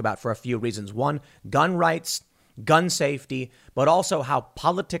to talk about for a few reasons. One, gun rights, gun safety, but also how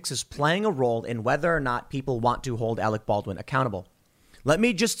politics is playing a role in whether or not people want to hold Alec Baldwin accountable. Let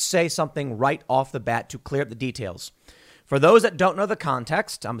me just say something right off the bat to clear up the details. For those that don't know the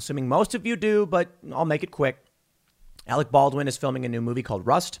context, I'm assuming most of you do, but I'll make it quick. Alec Baldwin is filming a new movie called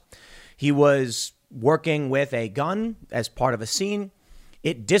Rust. He was working with a gun as part of a scene.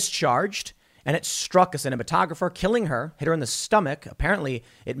 It discharged and it struck a cinematographer, killing her, hit her in the stomach. Apparently,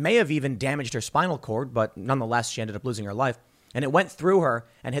 it may have even damaged her spinal cord, but nonetheless, she ended up losing her life. And it went through her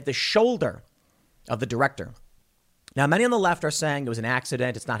and hit the shoulder of the director. Now, many on the left are saying it was an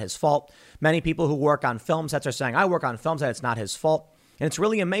accident. It's not his fault. Many people who work on film sets are saying, I work on film sets. It's not his fault. And it's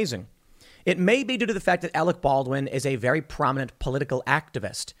really amazing. It may be due to the fact that Alec Baldwin is a very prominent political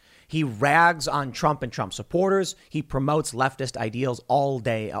activist. He rags on Trump and Trump supporters. He promotes leftist ideals all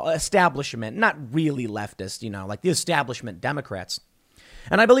day. Establishment, not really leftist, like the establishment Democrats.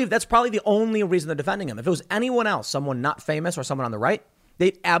 And I believe that's probably the only reason they're defending him. If it was anyone else, someone not famous or someone on the right,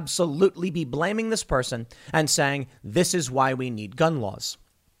 they'd absolutely be blaming this person and saying, this is why we need gun laws.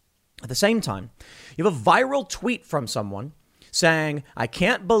 At the same time, you have a viral tweet from someone saying, I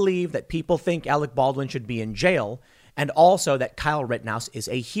can't believe that people think Alec Baldwin should be in jail, and also that Kyle Rittenhouse is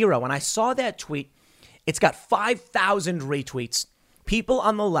a hero. When I saw that tweet, it's got 5,000 retweets. People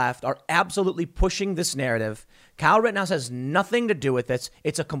on the left are absolutely pushing this narrative. Kyle Rittenhouse has nothing to do with this.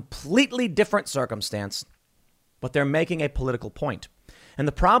 It's a completely different circumstance, but they're making a political point. And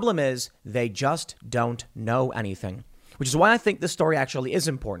the problem is they just don't know anything, which is why I think this story actually is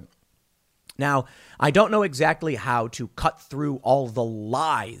important. Now, I don't know exactly how to cut through all the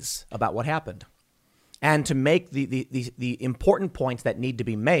lies about what happened and to make the important points that need to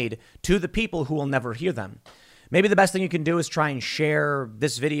be made to the people who will never hear them. Maybe the best thing you can do is try and share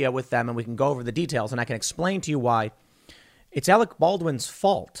this video with them and we can go over the details and I can explain to you why it's Alec Baldwin's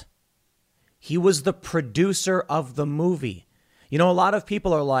fault He was the producer of the movie. You know, a lot of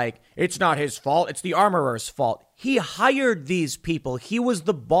people are like, it's not his fault. It's the armorer's fault. He hired these people. He was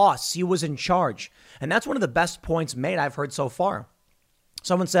the boss. He was in charge. And that's one of the best points made I've heard so far.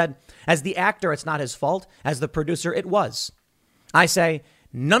 Someone said, as the actor, it's not his fault. As the producer, it was. I say,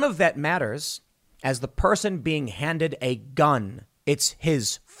 none of that matters. As the person being handed a gun, it's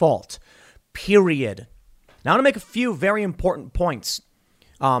his fault. Period. Now, I want to make a few very important points.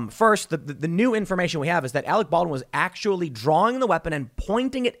 First, the new information we have is that Alec Baldwin was actually drawing the weapon and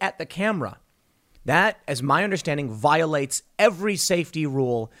pointing it at the camera. That, as my understanding, violates every safety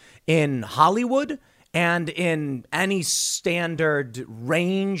rule in Hollywood and in any standard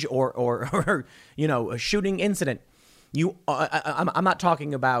range or you know, a shooting incident. I'm not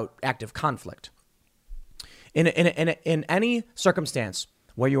talking about active conflict. In any circumstance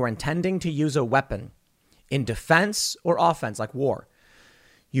where you are intending to use a weapon in defense or offense, like war,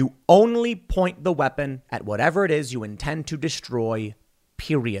 you only point the weapon at whatever it is you intend to destroy,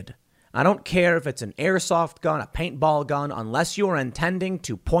 period. I don't care if it's an airsoft gun, a paintball gun, unless you are intending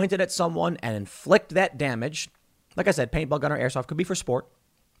to point it at someone and inflict that damage. Like I said, paintball gun or airsoft could be for sport,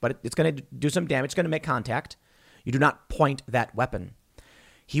 but it's going to do some damage. It's going to make contact. You do not point that weapon.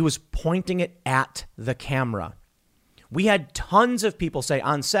 He was pointing it at the camera. We had tons of people say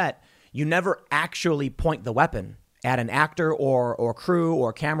on set, you never actually point the weapon at an actor or crew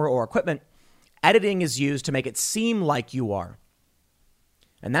or camera or equipment. Editing is used to make it seem like you are.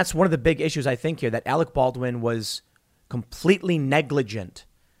 And that's one of the big issues, I think, here, that Alec Baldwin was completely negligent.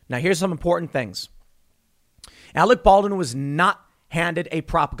 Now, here's some important things. Alec Baldwin was not handed a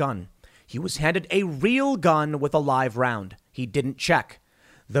prop gun. He was handed a real gun with a live round. He didn't check.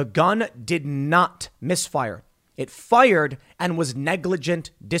 The gun did not misfire. It fired and was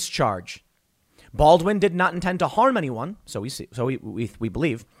negligent discharge. Baldwin did not intend to harm anyone, so we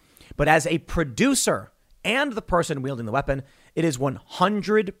believe. But as a producer and the person wielding the weapon, it is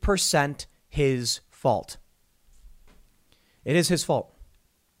 100% his fault. It is his fault.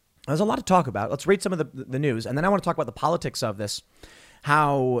 There's a lot to talk about. Let's read some of the news, and then I want to talk about the politics of this,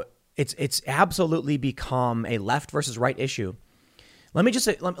 how it's absolutely become a left versus right issue. I'll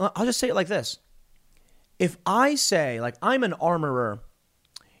just say it like this. If I say, like, I'm an armorer,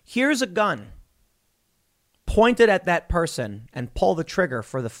 here's a gun, point it at that person and pull the trigger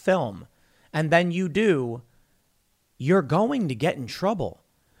for the film, and then you do, you're going to get in trouble.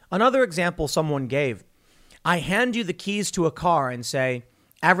 Another example someone gave, I hand you the keys to a car and say,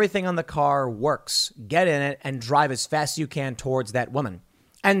 everything on the car works. Get in it and drive as fast as you can towards that woman.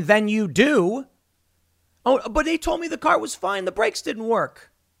 And then you do. Oh, but they told me the car was fine. The brakes didn't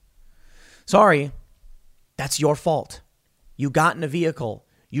work. Sorry. That's your fault. You got in a vehicle.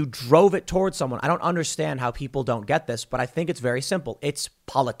 You drove it towards someone. I don't understand how people don't get this, but I think it's very simple. It's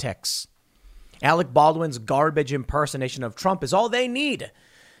politics. Alec Baldwin's garbage impersonation of Trump is all they need.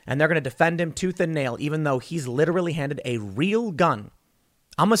 And they're going to defend him tooth and nail, even though he's literally handed a real gun.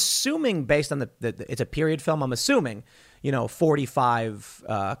 I'm assuming, based on it's a period film, I'm assuming, 45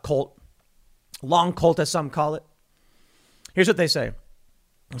 Colt, long Colt as some call it. Here's what they say.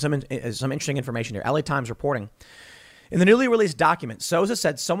 Some interesting information here. LA Times reporting. In the newly released document, Souza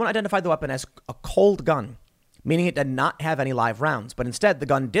said someone identified the weapon as a cold gun, meaning it did not have any live rounds, but instead the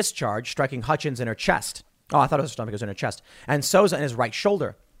gun discharged, striking Hutchins in her chest. Oh, I thought it was her stomach, it was in her chest. And Souza in his right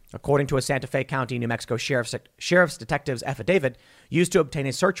shoulder, according to a Santa Fe County, New Mexico sheriff's detective's affidavit used to obtain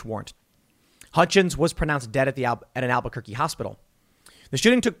a search warrant. Hutchins was pronounced dead at an Albuquerque hospital. The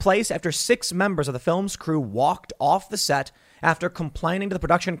shooting took place after 6 members of the film's crew walked off the set after complaining to the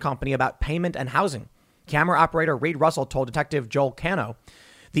production company about payment and housing. Camera operator Reed Russell told Detective Joel Cano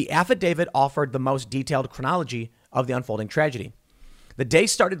the affidavit offered the most detailed chronology of the unfolding tragedy. The day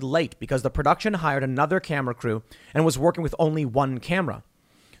started late because the production hired another camera crew and was working with only one camera.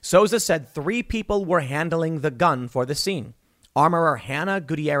 Souza said 3 people were handling the gun for the scene. Armorer Hannah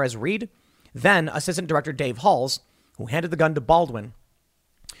Gutierrez Reed, then Assistant Director Dave Halls, who handed the gun to Baldwin.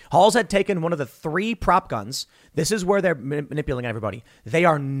 Halls had taken one of the 3 prop guns. This is where they're manipulating everybody. They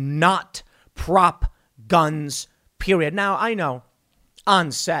are not prop guns, period. Now, I know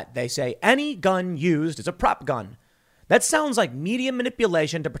on set they say any gun used is a prop gun. That sounds like media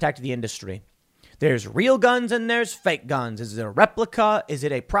manipulation to protect the industry. There's real guns and there's fake guns. Is it a replica? Is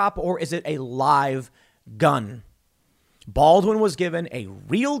it a prop? Or is it a live gun? Baldwin was given a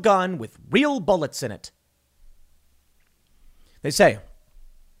real gun with real bullets in it. They say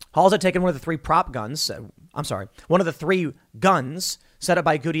Halls had taken one of the 3 prop guns. One of the 3 guns set up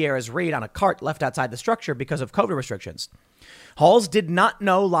by Gutierrez Reed on a cart left outside the structure because of COVID restrictions. Halls did not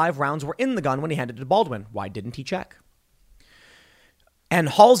know live rounds were in the gun when he handed it to Baldwin. Why didn't he check? And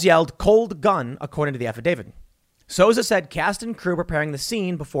Halls yelled, "Cold gun," according to the affidavit. Souza said cast and crew preparing the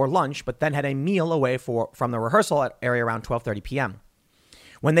scene before lunch, but then had a meal away from the rehearsal area around 12:30 p.m.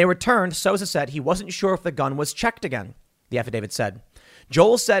 When they returned, Souza said he wasn't sure if the gun was checked again, the affidavit said.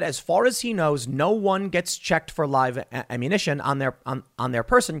 Joel said as far as he knows, no one gets checked for live ammunition on their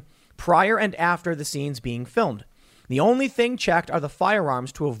person prior and after the scenes being filmed. The only thing checked are the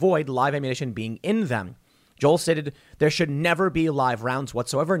firearms to avoid live ammunition being in them. Joel stated there should never be live rounds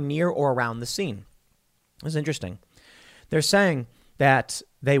whatsoever near or around the scene. This is interesting. They're saying that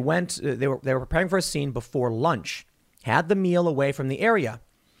they were preparing for a scene before lunch, had the meal away from the area.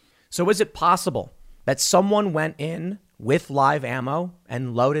 So is it possible that someone went in with live ammo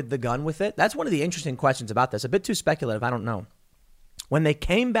and loaded the gun with it? That's one of the interesting questions about this. A bit too speculative. I don't know. When they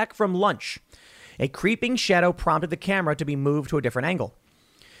came back from lunch, a creeping shadow prompted the camera to be moved to a different angle.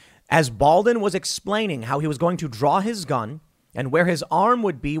 As Baldwin was explaining how he was going to draw his gun and where his arm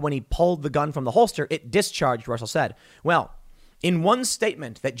would be when he pulled the gun from the holster, it discharged, Russell said. Well, in one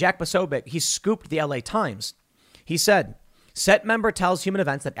statement that Jack Posobiec, he scooped the LA Times. He said, set member tells Human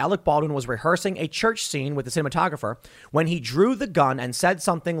Events that Alec Baldwin was rehearsing a church scene with the cinematographer when he drew the gun and said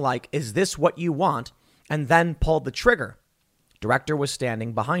something like, "Is this what you want?" and then pulled the trigger. Director was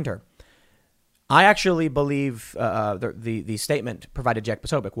standing behind her. I actually believe the statement provided Jack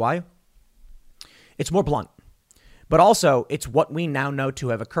Posobiec. Why? It's more blunt. But also, it's what we now know to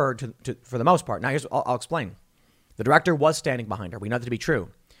have occurred for the most part. Now, I'll explain. The director was standing behind her. We know that to be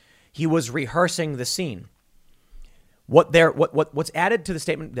true. He was rehearsing the scene. What's added to the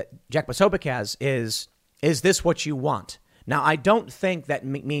statement that Jack Posobiec has is this what you want? Now, I don't think that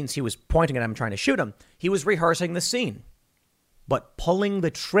means he was pointing at him trying to shoot him. He was rehearsing the scene. But pulling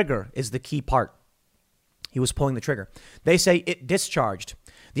the trigger is the key part. He was pulling the trigger. They say it discharged.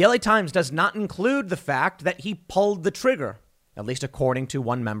 The LA Times does not include the fact that he pulled the trigger, at least according to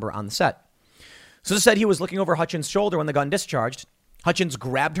one member on the set. Souza said he was looking over Hutchins' shoulder when the gun discharged. Hutchins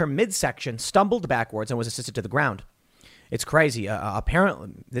grabbed her midsection, stumbled backwards, and was assisted to the ground. It's crazy. Apparently,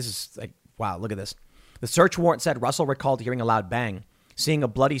 this is like, wow, look at this. The search warrant said Russell recalled hearing a loud bang, seeing a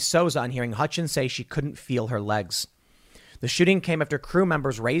bloody Souza, and hearing Hutchins say she couldn't feel her legs. The shooting came after crew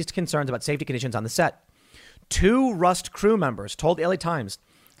members raised concerns about safety conditions on the set. 2 Rust crew members told the LA Times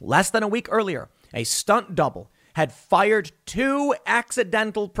less than a week earlier, a stunt double had fired 2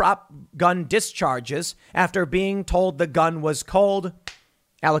 accidental prop gun discharges after being told the gun was cold.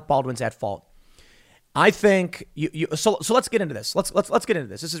 Alec Baldwin's at fault. I think so let's get into this. Let's get into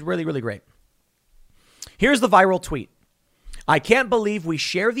this. This is really, really great. Here's the viral tweet. I can't believe we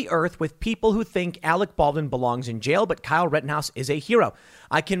share the earth with people who think Alec Baldwin belongs in jail, but Kyle Rittenhouse is a hero.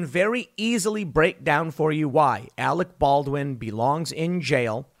 I can very easily break down for you why Alec Baldwin belongs in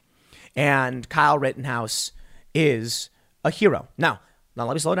jail and Kyle Rittenhouse is a hero. Now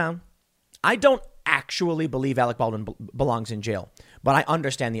let me slow down. I don't actually believe Alec Baldwin belongs in jail, but I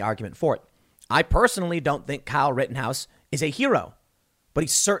understand the argument for it. I personally don't think Kyle Rittenhouse is a hero, but he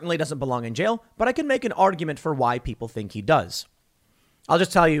certainly doesn't belong in jail. But I can make an argument for why people think he does. I'll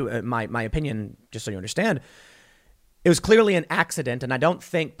just tell you my opinion, just so you understand. It was clearly an accident, and I don't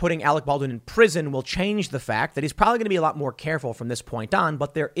think putting Alec Baldwin in prison will change the fact that he's probably going to be a lot more careful from this point on,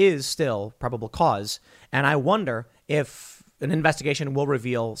 but there is still probable cause, and I wonder if an investigation will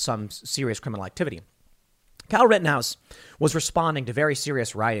reveal some serious criminal activity. Kyle Rittenhouse was responding to very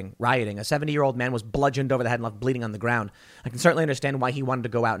serious rioting. A 70-year-old man was bludgeoned over the head and left bleeding on the ground. I can certainly understand why he wanted to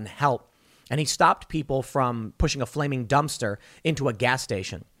go out and help, and he stopped people from pushing a flaming dumpster into a gas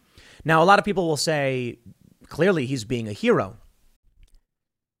station. Now, a lot of people will say, clearly, he's being a hero.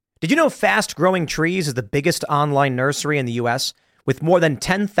 Did you know Fast Growing Trees is the biggest online nursery in the U.S. with more than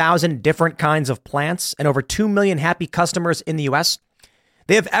 10,000 different kinds of plants and over 2 million happy customers in the U.S.?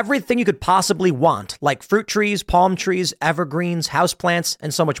 They have everything you could possibly want, like fruit trees, palm trees, evergreens, houseplants,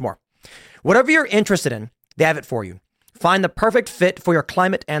 and so much more. Whatever you're interested in, they have it for you. Find the perfect fit for your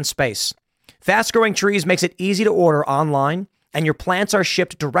climate and space. Fast Growing Trees makes it easy to order online, and your plants are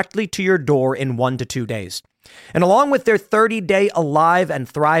shipped directly to your door in 1 to 2 days. And along with their 30-day Alive and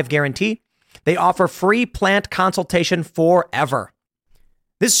Thrive guarantee, they offer free plant consultation forever.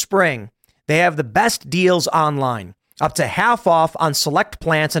 This spring, they have the best deals online, up to half off on select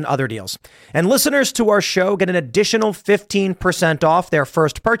plants and other deals. And listeners to our show get an additional 15% off their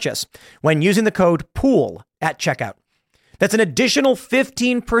first purchase when using the code POOL at checkout. That's an additional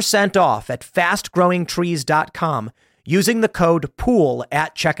 15% off at fastgrowingtrees.com using the code POOL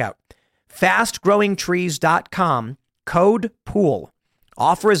at checkout. Fastgrowingtrees.com, code POOL.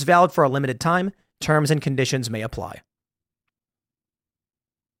 Offer is valid for a limited time. Terms and conditions may apply.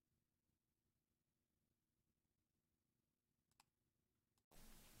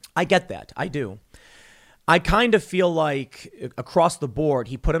 I get that. I do. I kind of feel like across the board,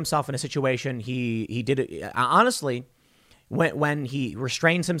 he put himself in a situation. He did it. Honestly, when he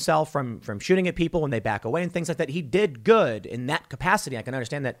restrains himself from shooting at people when they back away and things like that, he did good in that capacity. I can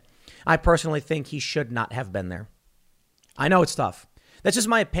understand that. I personally think he should not have been there. I know it's tough. That's just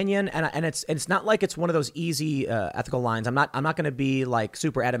my opinion, and it's not like it's one of those easy ethical lines. I'm not going to be like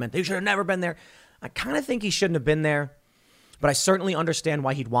super adamant. He should have never been there. I kind of think he shouldn't have been there, but I certainly understand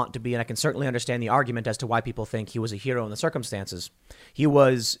why he'd want to be, and I can certainly understand the argument as to why people think he was a hero in the circumstances. He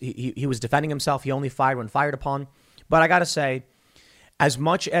was defending himself. He only fired when fired upon. But I got to say, as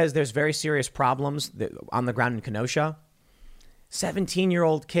much as there's very serious problems on the ground in Kenosha,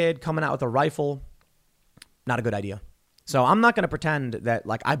 17-year-old kid coming out with a rifle, not a good idea. So I'm not going to pretend that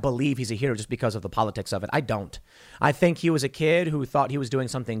like I believe he's a hero just because of the politics of it. I don't. I think he was a kid who thought he was doing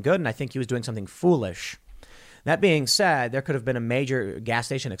something good, and I think he was doing something foolish. That being said, there could have been a major gas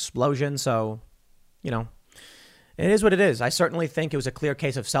station explosion. So, you know, it is what it is. I certainly think it was a clear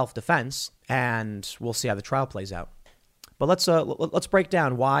case of self-defense, and we'll see how the trial plays out. But let's break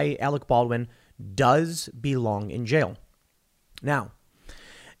down why Alec Baldwin does belong in jail. Now,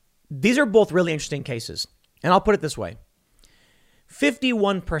 these are both really interesting cases, and I'll put it this way.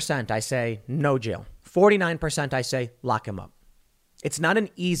 51% I say no jail. 49% I say lock him up. It's not an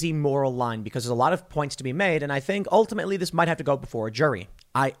easy moral line because there's a lot of points to be made, and I think ultimately this might have to go before a jury.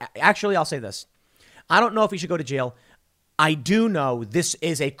 I'll say this. I don't know if he should go to jail. I do know this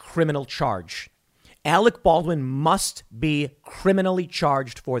is a criminal charge. Alec Baldwin must be criminally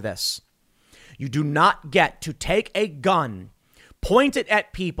charged for this. You do not get to take a gun, point it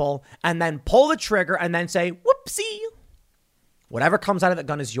at people, and then pull the trigger and then say, whoopsie. Whatever comes out of that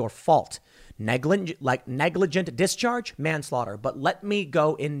gun is your fault. Negligent discharge, manslaughter. But let me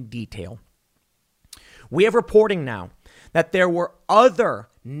go in detail. We have reporting now that there were other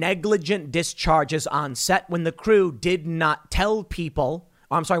negligent discharges on set when the crew did not tell people.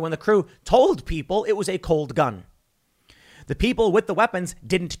 When the crew told people it was a cold gun. The people with the weapons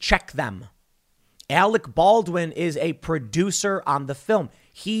didn't check them. Alec Baldwin is a producer on the film.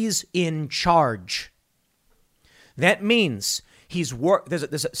 He's in charge. That means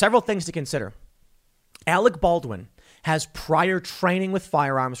there's several things to consider. Alec Baldwin has prior training with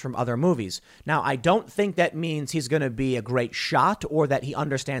firearms from other movies. Now, I don't think that means he's going to be a great shot or that he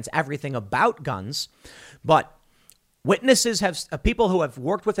understands everything about guns, but people who have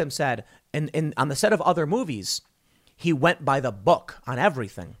worked with him said on the set of other movies, he went by the book on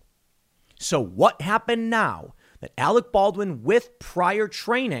everything. So what happened now that Alec Baldwin with prior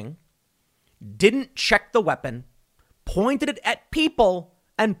training didn't check the weapon, pointed it at people,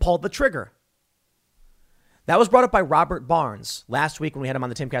 and pulled the trigger? That was brought up by Robert Barnes last week when we had him on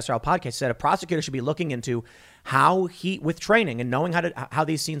the Tim Castro podcast. He said a prosecutor should be looking into how he, with training and knowing how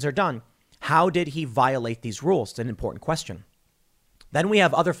these scenes are done, how did he violate these rules? It's an important question. Then we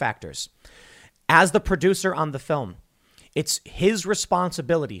have other factors. As the producer on the film, it's his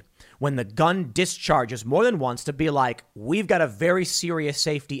responsibility when the gun discharges more than once to be like, we've got a very serious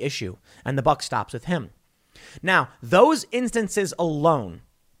safety issue, and the buck stops with him. Now, those instances alone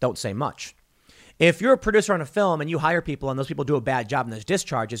don't say much. If you're a producer on a film and you hire people and those people do a bad job and there's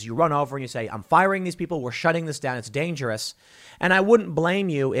discharges, you run over and you say, I'm firing these people, we're shutting this down, it's dangerous. And I wouldn't blame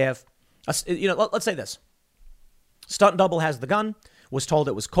you if, let's say this. Stunt double has the gun, was told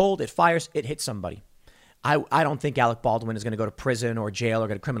it was cold, it fires, it hits somebody. I don't think Alec Baldwin is going to go to prison or jail or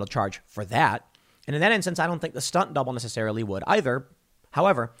get a criminal charge for that. And in that instance, I don't think the stunt double necessarily would either.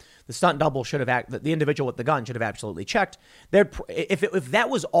 However, the stunt double should have the individual with the gun should have absolutely checked. If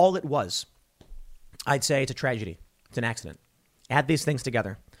that was all it was, I'd say it's a tragedy. It's an accident. Add these things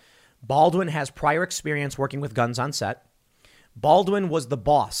together. Baldwin has prior experience working with guns on set. Baldwin was the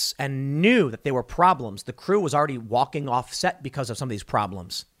boss and knew that there were problems. The crew was already walking off set because of some of these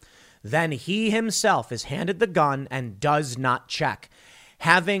problems. Then he himself is handed the gun and does not check.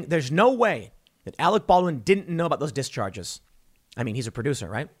 There's no way that Alec Baldwin didn't know about those discharges. I mean, he's a producer,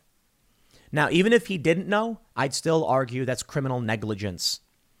 right? Now, even if he didn't know, I'd still argue that's criminal negligence.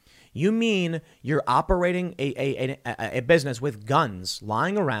 You mean you're operating a business with guns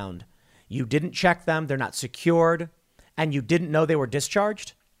lying around, you didn't check them, they're not secured, and you didn't know they were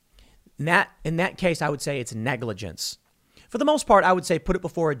discharged? In that case, I would say it's negligence. For the most part, I would say put it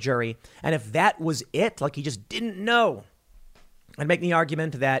before a jury. And if that was it, like he just didn't know, I'd make the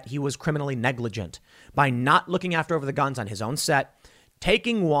argument that he was criminally negligent by not looking over the guns on his own set,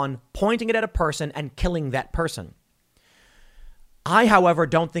 taking one, pointing it at a person, and killing that person. I, however,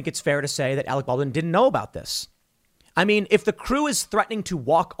 don't think it's fair to say that Alec Baldwin didn't know about this. I mean, if the crew is threatening to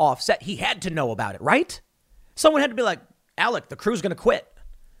walk off set, he had to know about it, right? Someone had to be like, Alec, the crew's going to quit.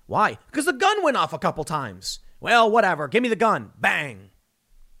 Why? Because the gun went off a couple times. Well, whatever. Give me the gun. Bang.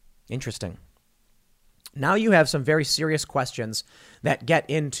 Interesting. Now you have some very serious questions that get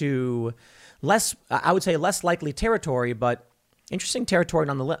into less, I would say, less likely territory, but interesting territory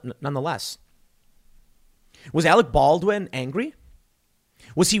nonetheless. Was Alec Baldwin angry?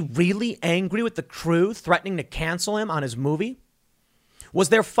 Was he really angry with the crew threatening to cancel him on his movie? Was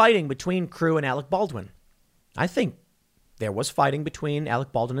there fighting between crew and Alec Baldwin? I think there was fighting between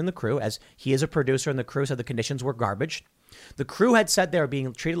Alec Baldwin and the crew, as he is a producer and the crew said the conditions were garbage. The crew had said they were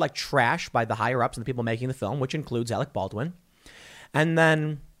being treated like trash by the higher-ups and the people making the film, which includes Alec Baldwin. And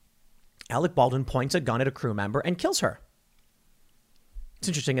then Alec Baldwin points a gun at a crew member and kills her. It's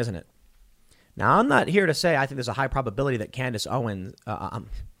interesting, isn't it? Now, I'm not here to say I think there's a high probability that Candace Owens, I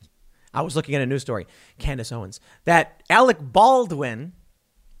was looking at a news story, Candace Owens, that Alec Baldwin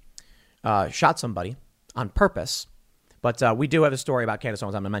shot somebody on purpose. But we do have a story about Candace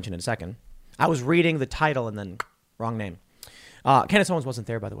Owens I'm going to mention in a second. I was reading the title and then wrong name. Candace Owens wasn't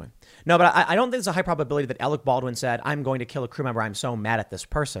there, by the way. No, but I don't think there's a high probability that Alec Baldwin said, I'm going to kill a crew member. I'm so mad at this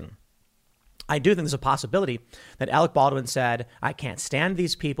person. I do think there's a possibility that Alec Baldwin said, I can't stand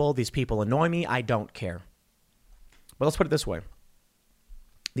these people. These people annoy me. I don't care. But let's put it this way.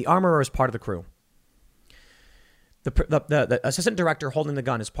 The armorer is part of the crew. The assistant director holding the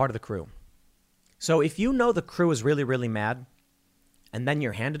gun is part of the crew. So if you know the crew is really, really mad, and then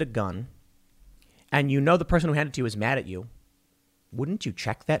you're handed a gun, and you know the person who handed it to you is mad at you, wouldn't you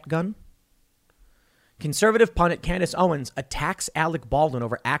check that gun? Conservative pundit Candace Owens attacks Alec Baldwin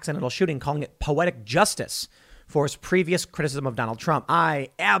over accidental shooting, calling it poetic justice for his previous criticism of Donald Trump. I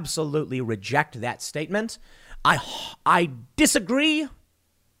absolutely reject that statement. I disagree,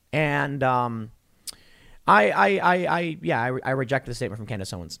 and I reject the statement from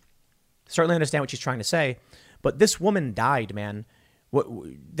Candace Owens. Certainly understand what she's trying to say, but this woman died, man.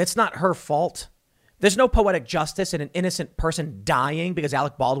 That's not her fault. There's no poetic justice in an innocent person dying because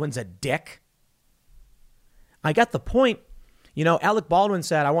Alec Baldwin's a dick. I get the point. You know, Alec Baldwin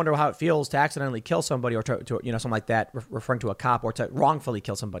said, I wonder how it feels to accidentally kill somebody or to something like that, referring to a cop, or to wrongfully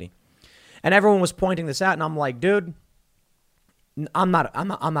kill somebody. And everyone was pointing this out, and I'm like, dude, I'm not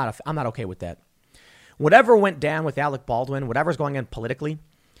okay with that. Whatever went down with Alec Baldwin, whatever's going on politically,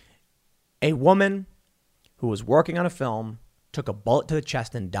 a woman who was working on a film took a bullet to the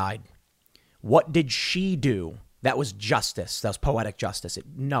chest and died. What did she do? That was justice. That was poetic justice.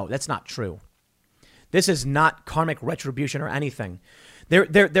 No, that's not true. This is not karmic retribution or anything.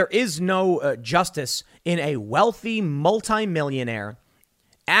 There is no justice in a wealthy multimillionaire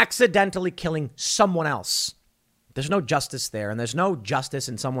accidentally killing someone else. There's no justice there, and there's no justice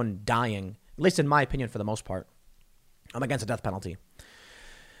in someone dying, at least in my opinion, for the most part. I'm against the death penalty.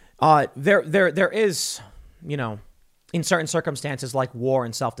 There is, in certain circumstances like war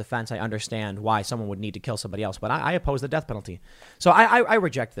and self-defense, I understand why someone would need to kill somebody else, but I oppose the death penalty. So I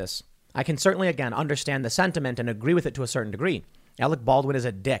reject this. I can certainly, again, understand the sentiment and agree with it to a certain degree. Alec Baldwin is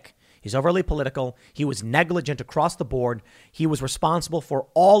a dick. He's overly political. He was negligent across the board. He was responsible for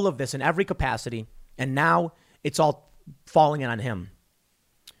all of this in every capacity, and now it's all falling in on him.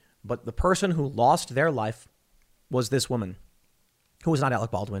 But the person who lost their life was this woman, who was not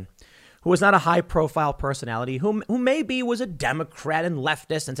Alec Baldwin, who was not a high-profile personality, who maybe was a Democrat and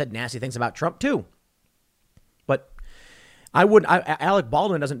leftist and said nasty things about Trump too. But Alec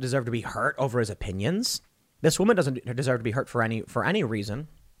Baldwin doesn't deserve to be hurt over his opinions. This woman doesn't deserve to be hurt for any reason.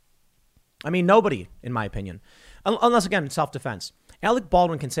 I mean, nobody, in my opinion, unless, again, self-defense. Alec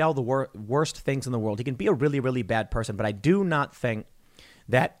Baldwin can say all the worst things in the world. He can be a really, really bad person, but I do not think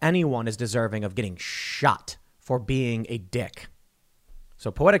that anyone is deserving of getting shot for being a dick.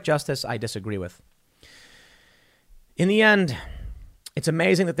 So poetic justice, I disagree with. In the end, it's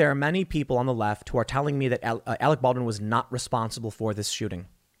amazing that there are many people on the left who are telling me that Alec Baldwin was not responsible for this shooting.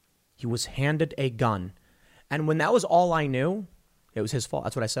 He was handed a gun. And when that was all I knew, it was his fault.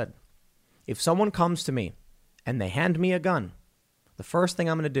 That's what I said. If someone comes to me and they hand me a gun, the first thing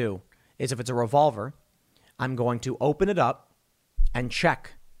I'm going to do is, if it's a revolver, I'm going to open it up and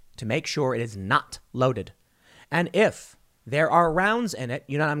check to make sure it is not loaded. And if there are rounds in it,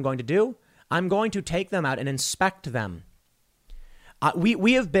 you know what I'm going to do? I'm going to take them out and inspect them.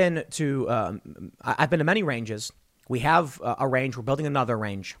 We have been to, I've been to many ranges. We have a range. We're building another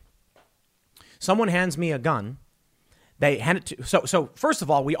range. Someone hands me a gun. They hand it to, so first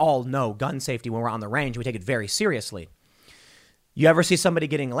of all, we all know gun safety when we're on the range. We take it very seriously. You ever see somebody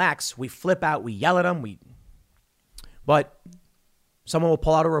getting lax? We flip out, we yell at them. But someone will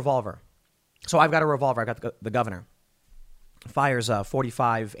pull out a revolver. So I've got a revolver. I've got the governor. Fires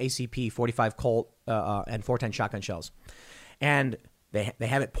 45 ACP, 45 Colt, and 410 shotgun shells. And They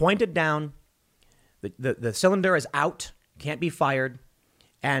have it pointed down. The cylinder is out, can't be fired,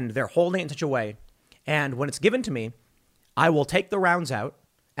 and they're holding it in such a way. And when it's given to me, I will take the rounds out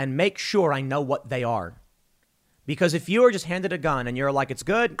and make sure I know what they are. Because if you are just handed a gun and you're like, it's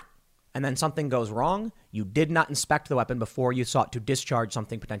good, and then something goes wrong, you did not inspect the weapon before you sought to discharge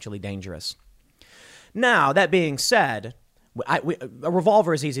something potentially dangerous. Now, that being said, a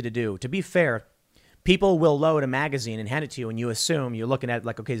revolver is easy to do. To be fair, people will load a magazine and hand it to you, and you assume you're looking at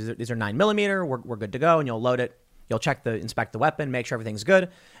like, okay, these are 9mm, we're good to go, and you'll load it. You'll inspect the weapon, make sure everything's good,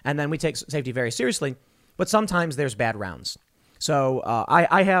 and then we take safety very seriously. But sometimes there's bad rounds. So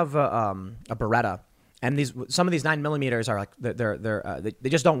I have a Beretta, and some of these 9mm are like they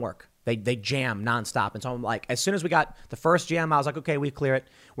just don't work. They jam nonstop. And so I'm like, as soon as we got the first jam, I was like, okay, we clear it.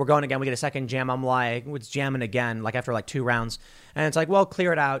 We're going again. We get a second jam. I'm like, it's jamming again, like after like 2 rounds. And it's like, well,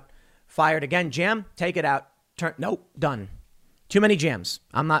 clear it out. Fire it again. Jam. Take it out. Nope. Done. Too many jams.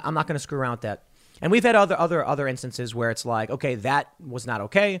 I'm not going to screw around with that. And we've had other instances where it's like, okay, that was not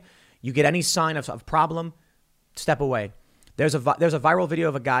okay. You get any sign of problem, step away. There's a viral video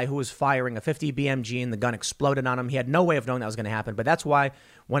of a guy who was firing a 50 BMG and the gun exploded on him. He had no way of knowing that was going to happen. But that's why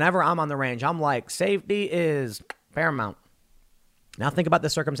whenever I'm on the range, I'm like, safety is paramount. Now think about the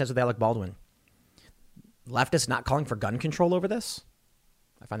circumstance with Alec Baldwin. Leftists not calling for gun control over this?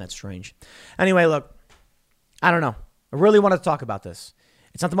 I find that strange. Anyway, look, I don't know. I really wanted to talk about this.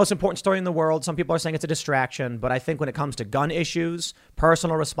 It's not the most important story in the world. Some people are saying it's a distraction, but I think when it comes to gun issues,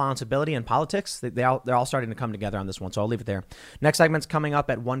 personal responsibility, and politics, they're all starting to come together on this one. So I'll leave it there. Next segment's coming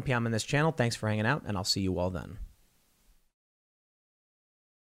up at 1 p.m. on this channel. Thanks for hanging out, and I'll see you all then.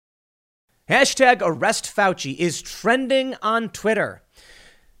 Hashtag Arrest Fauci is trending on Twitter.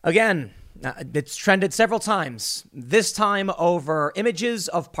 Again, it's trended several times, this time over images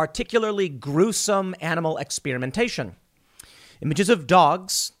of particularly gruesome animal experimentation. Images of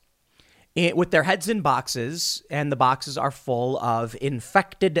dogs with their heads in boxes, and the boxes are full of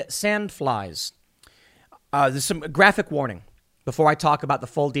infected sandflies. There's some graphic warning before I talk about the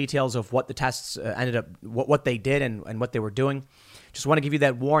full details of what the tests ended up, what they did and what they were doing. Just want to give you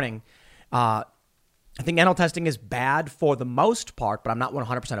that warning. I think animal testing is bad for the most part, but I'm not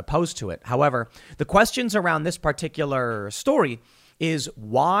 100% opposed to it. However, the questions around this particular story is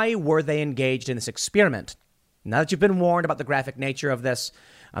why were they engaged in this experiment? Now that you've been warned about the graphic nature of this,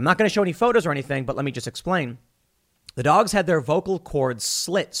 I'm not going to show any photos or anything, but let me just explain. The dogs had their vocal cords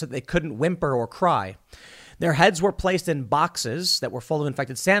slit so that they couldn't whimper or cry. Their heads were placed in boxes that were full of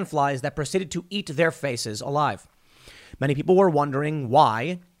infected sandflies that proceeded to eat their faces alive. Many people were wondering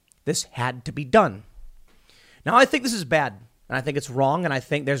why this had to be done. Now, I think this is bad, and I think it's wrong, and I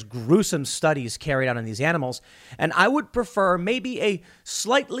think there's gruesome studies carried out on these animals, and I would prefer maybe a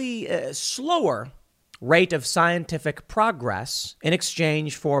slightly slower rate of scientific progress in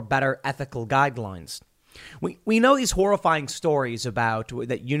exchange for better ethical guidelines. We know these horrifying stories about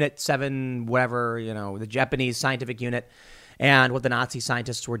that Unit 7, whatever, the Japanese scientific unit, and what the Nazi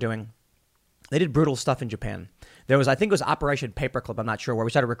scientists were doing. They did brutal stuff in Japan. There was, I think it was Operation Paperclip, I'm not sure, where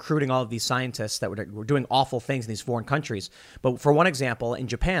we started recruiting all of these scientists that were doing awful things in these foreign countries. But for one example, in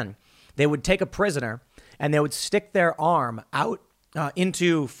Japan, they would take a prisoner and they would stick their arm out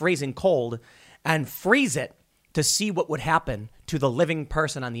into freezing cold and freeze it to see what would happen to the living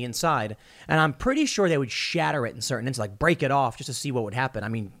person on the inside. And I'm pretty sure they would shatter it in certain instances, like break it off just to see what would happen. I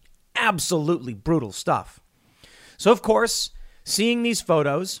mean, absolutely brutal stuff. So, of course, seeing these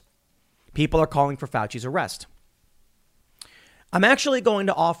photos, people are calling for Fauci's arrest. I'm actually going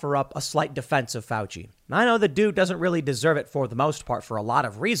to offer up a slight defense of Fauci. I know the dude doesn't really deserve it for the most part for a lot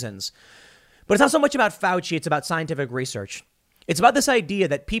of reasons, but it's not so much about Fauci, it's about scientific research. It's about this idea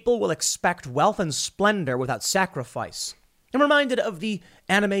that people will expect wealth and splendor without sacrifice. I'm reminded of the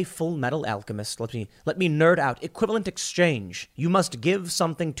anime Full Metal Alchemist. Let me nerd out. Equivalent exchange. You must give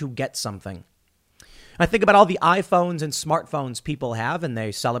something to get something. I think about all the iPhones and smartphones people have, and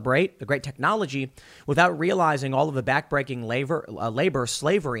they celebrate the great technology without realizing all of the backbreaking labor,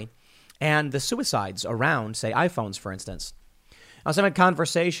 slavery, and the suicides around, say, iPhones, for instance. I was having a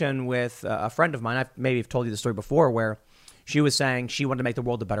conversation with a friend of mine. I've maybe told you the story before, where she was saying she wanted to make the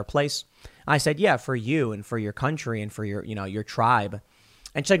world a better place. I said, yeah, for you and for your country and for your, your tribe.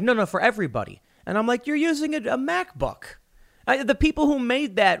 And she's like, no, for everybody. And I'm like, you're using a MacBook. The people who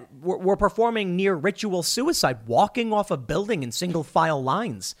made that were performing near ritual suicide, walking off a building in single file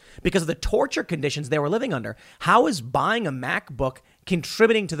lines because of the torture conditions they were living under. How is buying a MacBook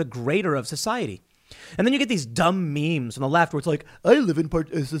contributing to the greater of society? And then you get these dumb memes on the left where it's like, I live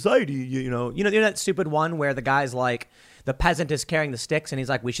in society, you know that stupid one where the guy's like, the peasant is carrying the sticks and he's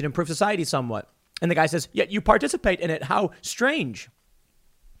like, we should improve society somewhat. And the guy says, yet you participate in it. How strange.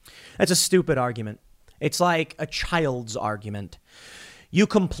 That's a stupid argument. It's like a child's argument. You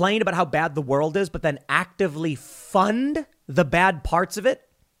complain about how bad the world is, but then actively fund the bad parts of it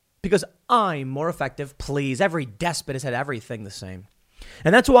because I'm more effective. Please, every despot has had everything the same.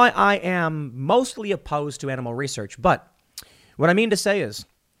 And that's why I am mostly opposed to animal research. But what I mean to say is,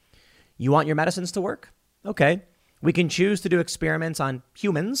 you want your medicines to work? Okay. We can choose to do experiments on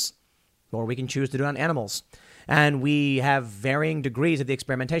humans, or we can choose to do it on animals. And we have varying degrees of the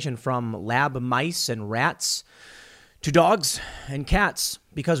experimentation, from lab mice and rats to dogs and cats,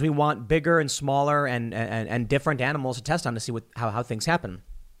 because we want bigger and smaller and different animals to test on to see how things happen.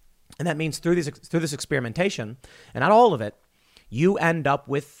 And that means through this experimentation, and not all of it, you end up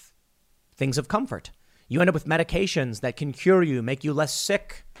with things of comfort. You end up with medications that can cure you, make you less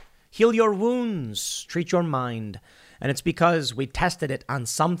sick, heal your wounds, treat your mind. And it's because we tested it on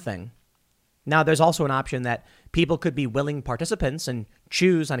something. Now, there's also an option that people could be willing participants and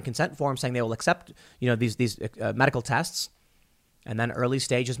choose on a consent form saying they will accept, these medical tests, and then early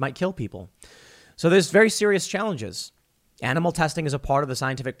stages might kill people. So there's very serious challenges. Animal testing is a part of the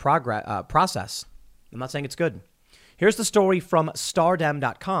scientific process. I'm not saying it's good. Here's the story from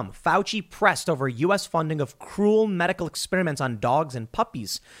stardem.com. Fauci pressed over U.S. funding of cruel medical experiments on dogs and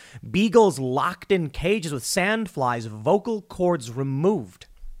puppies. Beagles locked in cages with sandflies, vocal cords removed.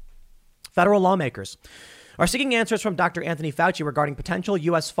 Federal lawmakers are seeking answers from Dr. Anthony Fauci regarding potential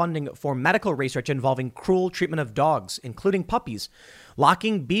U.S. funding for medical research involving cruel treatment of dogs, including puppies,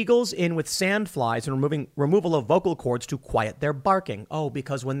 locking beagles in with sandflies and removal of vocal cords to quiet their barking. Oh,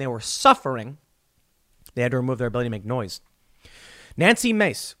 because when they were suffering, they had to remove their ability to make noise. Nancy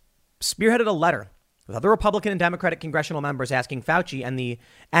Mace spearheaded a letter with other Republican and Democratic congressional members asking Fauci and the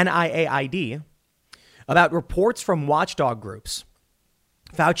NIAID about reports from watchdog groups.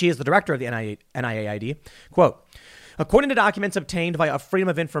 Fauci is the director of the NIAID. Quote, according to documents obtained via a Freedom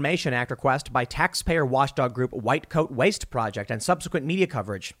of Information Act request by taxpayer watchdog group White Coat Waste Project and subsequent media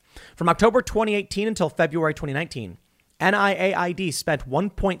coverage, from October 2018 until February 2019, NIAID spent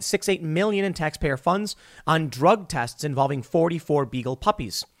 $1.68 million in taxpayer funds on drug tests involving 44 beagle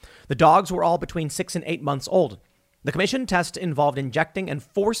puppies. The dogs were all between 6 and 8 months old. The commission test involved injecting and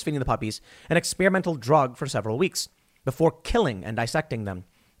force-feeding the puppies an experimental drug for several weeks before killing and dissecting them.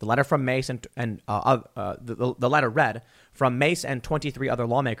 The letter from Mace the letter read from Mace and 23 other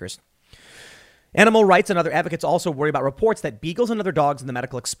lawmakers. Animal rights and other advocates also worry about reports that beagles and other dogs in the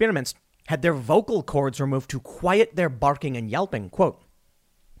medical experiments had their vocal cords removed to quiet their barking and yelping. Quote,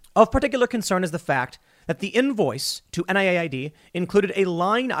 of particular concern is the fact that the invoice to NIAID included a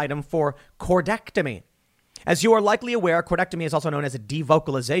line item for cordectomy. As you are likely aware, cordectomy is also known as a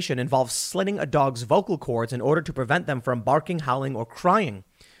devocalization, involves slitting a dog's vocal cords in order to prevent them from barking, howling, or crying.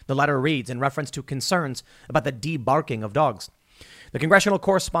 The letter reads in reference to concerns about the debarking of dogs. The congressional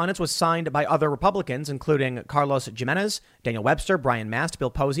correspondence was signed by other Republicans, including Carlos Jimenez, Daniel Webster, Brian Mast,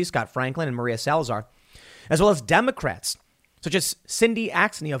 Bill Posey, Scott Franklin, and Maria Salazar, as well as Democrats such as Cindy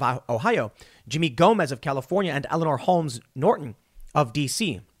Axne of Ohio, Jimmy Gomez of California, and Eleanor Holmes Norton of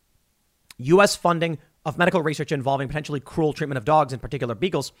D.C. U.S. funding of medical research involving potentially cruel treatment of dogs, in particular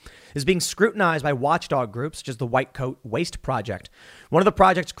beagles, is being scrutinized by watchdog groups such as the White Coat Waste Project. One of the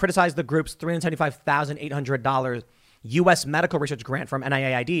projects criticized the group's $375,800 U.S. medical research grant from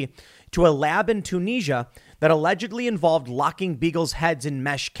NIAID to a lab in Tunisia that allegedly involved locking beagles' heads in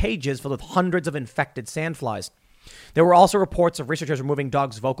mesh cages filled with hundreds of infected sandflies. There were also reports of researchers removing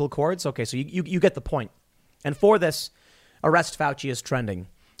dogs' vocal cords. Okay, so you get the point. And for this, Arrest Fauci is trending.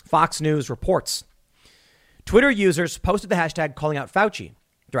 Fox News reports Twitter users posted the hashtag calling out Fauci,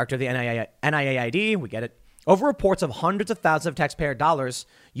 director of the NIAID, we get it, over reports of hundreds of thousands of taxpayer dollars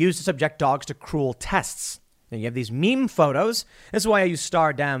used to subject dogs to cruel tests. And you have these meme photos. This is why I use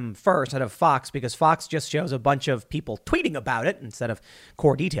Stardem first out of Fox, because Fox just shows a bunch of people tweeting about it instead of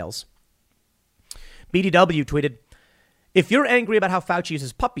core details. BDW tweeted, if you're angry about how Fauci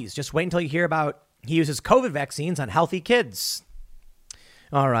uses puppies, just wait until you hear about he uses COVID vaccines on healthy kids.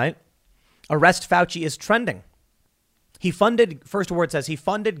 All right. Arrest Fauci is trending. He funded, first word says, he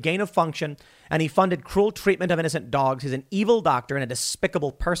funded gain of function and he funded cruel treatment of innocent dogs. He's an evil doctor and a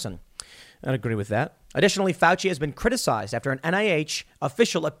despicable person. I'd agree with that. Additionally, Fauci has been criticized after an NIH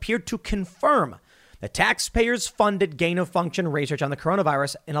official appeared to confirm that taxpayers funded gain of function research on the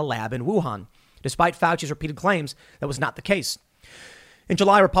coronavirus in a lab in Wuhan, despite Fauci's repeated claims that was not the case. In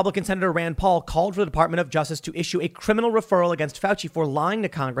July, Republican Senator Rand Paul called for the Department of Justice to issue a criminal referral against Fauci for lying to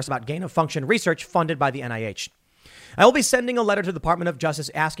Congress about gain of function research funded by the NIH. I will be sending a letter to the Department of Justice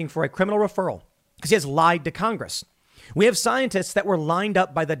asking for a criminal referral because he has lied to Congress. We have scientists that were lined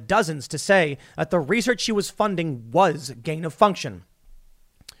up by the dozens to say that the research he was funding was gain of function.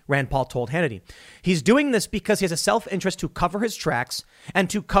 Rand Paul told Hannity. He's doing this because he has a self-interest to cover his tracks and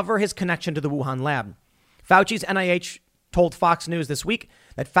to cover his connection to the Wuhan lab. Fauci's NIH told Fox News this week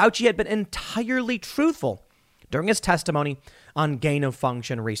that Fauci had been entirely truthful during his testimony on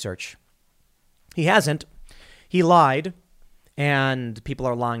gain-of-function research. He hasn't. He lied, and people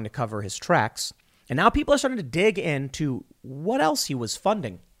are lying to cover his tracks. And now people are starting to dig into what else he was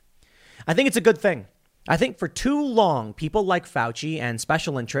funding. I think it's a good thing. I think for too long, people like Fauci and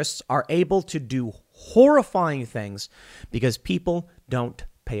special interests are able to do horrifying things because people don't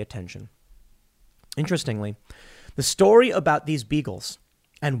pay attention. Interestingly, the story about these beagles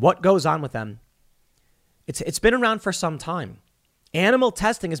and what goes on with them, it's been around for some time. Animal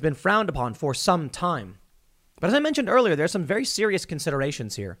testing has been frowned upon for some time. But as I mentioned earlier, there's some very serious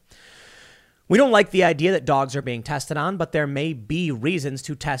considerations here. We don't like the idea that dogs are being tested on, but there may be reasons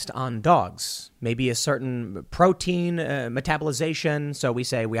to test on dogs. Maybe a certain protein metabolization. So we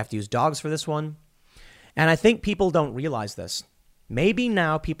say we have to use dogs for this one. And I think people don't realize this. Maybe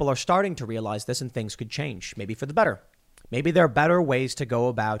now people are starting to realize this and things could change, maybe for the better. Maybe there are better ways to go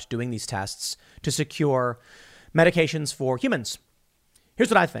about doing these tests to secure medications for humans. Here's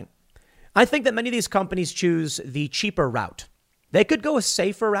what I think. I think that many of these companies choose the cheaper route. They could go a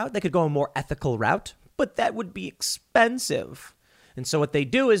safer route. They could go a more ethical route, but that would be expensive. And so what they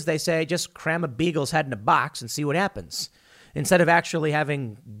do is they say, just cram a beagle's head in a box and see what happens. Instead of actually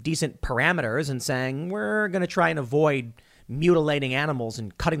having decent parameters and saying, we're going to try and avoid mutilating animals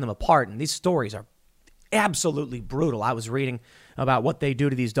and cutting them apart. And these stories are absolutely brutal. I was reading about what they do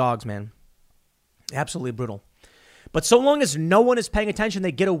to these dogs, man. Absolutely brutal. But so long as no one is paying attention,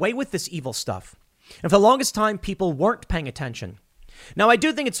 they get away with this evil stuff. And for the longest time, people weren't paying attention. Now, I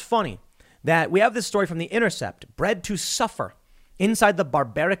do think it's funny that we have this story from The Intercept, Bred to Suffer, Inside the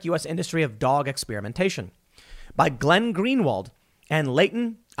Barbaric U.S. Industry of Dog Experimentation, by Glenn Greenwald and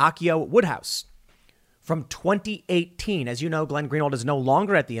Leighton Akio Woodhouse from 2018. As you know, Glenn Greenwald is no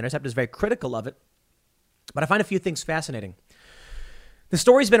longer at The Intercept, is very critical of it. But I find a few things fascinating. The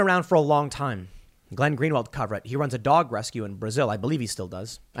story's been around for a long time. Glenn Greenwald covered it. He runs a dog rescue in Brazil. I believe he still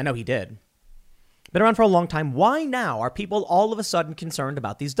does. I know he did. Been around for a long time. Why now are people all of a sudden concerned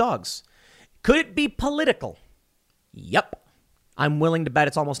about these dogs? Could it be political? Yep. I'm willing to bet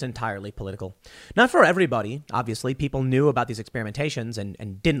it's almost entirely political. Not for everybody. Obviously, people knew about these experimentations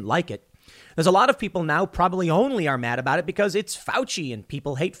and didn't like it. There's a lot of people now probably only are mad about it because it's Fauci and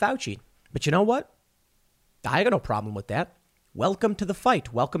people hate Fauci. But you know what? I got no problem with that. Welcome to the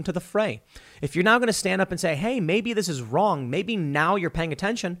fight. Welcome to the fray. If you're now going to stand up and say, hey, maybe this is wrong, maybe now you're paying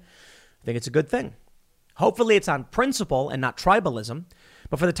attention, I think it's a good thing. Hopefully it's on principle and not tribalism.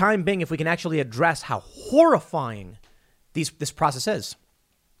 But for the time being, if we can actually address how horrifying this process is.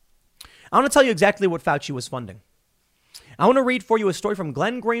 I want to tell you exactly what Fauci was funding. I want to read for you a story from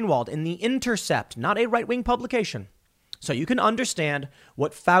Glenn Greenwald in The Intercept, not a right-wing publication, so you can understand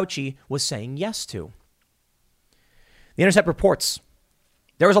what Fauci was saying yes to. The Intercept reports,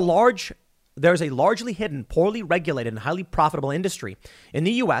 there is a largely hidden, poorly regulated, and highly profitable industry in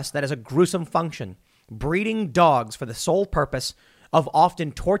the U.S. that has a gruesome function, breeding dogs for the sole purpose of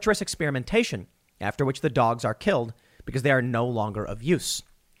often torturous experimentation, after which the dogs are killed because they are no longer of use.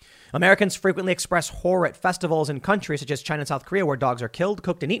 Americans frequently express horror at festivals in countries such as China and South Korea where dogs are killed,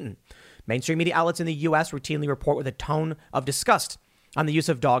 cooked, and eaten. Mainstream media outlets in the U.S. routinely report with a tone of disgust on the use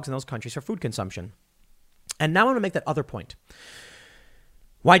of dogs in those countries for food consumption. And now I want to make that other point.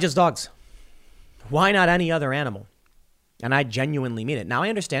 Why just dogs? Why not any other animal? And I genuinely mean it. Now, I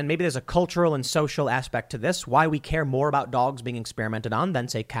understand maybe there's a cultural and social aspect to this, why we care more about dogs being experimented on than,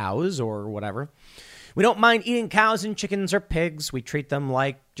 say, cows or whatever. We don't mind eating cows and chickens or pigs. We treat them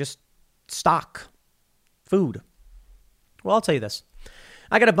like just stock, food. Well, I'll tell you this.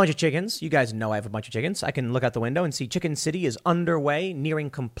 I got a bunch of chickens. You guys know I have a bunch of chickens. I can look out the window and see Chicken City is underway, nearing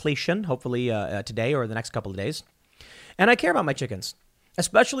completion, hopefully today or the next couple of days. And I care about my chickens,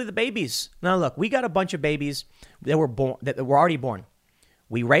 especially the babies. Now, look, we got a bunch of babies that were already born.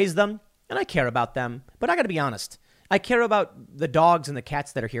 We raised them, and I care about them. But I got to be honest. I care about the dogs and the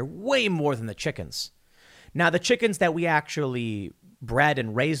cats that are here way more than the chickens. Now, the chickens that we actually bred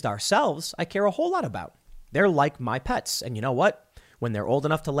and raised ourselves, I care a whole lot about. They're like my pets. And you know what? When they're old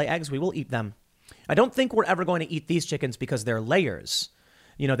enough to lay eggs, we will eat them. I don't think we're ever going to eat these chickens because they're layers.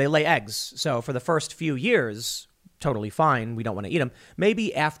 You know, they lay eggs. So for the first few years, totally fine. We don't want to eat them.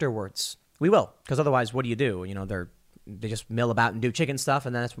 Maybe afterwards we will, because otherwise, what do? You know, they just mill about and do chicken stuff,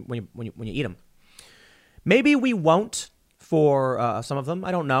 and then that's when you eat them. Maybe we won't for some of them.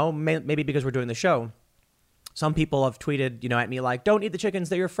 I don't know. Maybe because we're doing the show. Some people have tweeted, at me like, don't eat the chickens,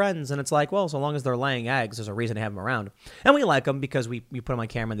 they're your friends. And it's like, well, so long as they're laying eggs, there's a reason to have them around. And we like them because we put them on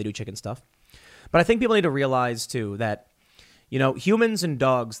camera and they do chicken stuff. But I think people need to realize, too, that, humans and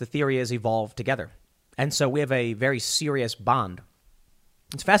dogs, the theory is, evolved together. And so we have a very serious bond.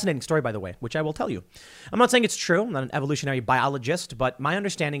 It's a fascinating story, by the way, which I will tell you. I'm not saying it's true. I'm not an evolutionary biologist, but my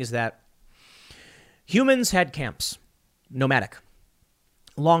understanding is that humans had camps, nomadic,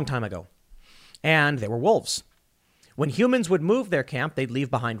 a long time ago. And they were wolves. When humans would move their camp, they'd leave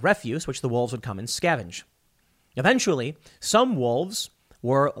behind refuse, which the wolves would come and scavenge. Eventually, some wolves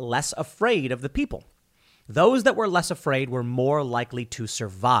were less afraid of the people. Those that were less afraid were more likely to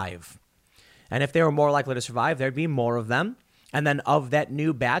survive. And if they were more likely to survive, there'd be more of them. And then of that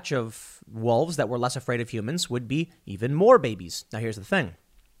new batch of wolves that were less afraid of humans would be even more babies. Now, here's the thing.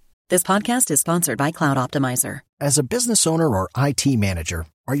 This podcast is sponsored by Cloud Optimizer. As a business owner or IT manager,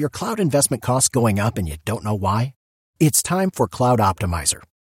 are your cloud investment costs going up and you don't know why? It's time for Cloud Optimizer.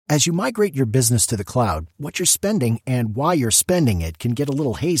 As you migrate your business to the cloud, what you're spending and why you're spending it can get a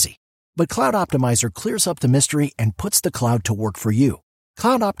little hazy. But Cloud Optimizer clears up the mystery and puts the cloud to work for you.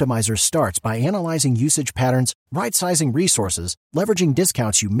 Cloud Optimizer starts by analyzing usage patterns, right-sizing resources, leveraging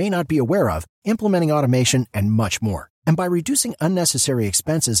discounts you may not be aware of, implementing automation, and much more. And by reducing unnecessary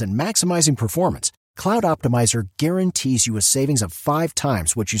expenses and maximizing performance, Cloud Optimizer guarantees you a savings of 5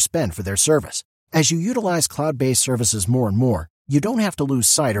 times what you spend for their service. As you utilize cloud-based services more and more, you don't have to lose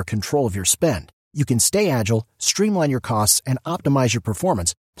sight or control of your spend. You can stay agile, streamline your costs, and optimize your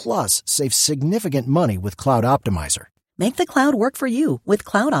performance, plus save significant money with Cloud Optimizer. Make the cloud work for you with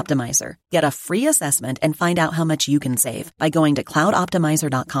Cloud Optimizer. Get a free assessment and find out how much you can save by going to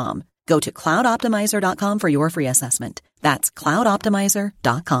cloudoptimizer.com. Go to cloudoptimizer.com for your free assessment. That's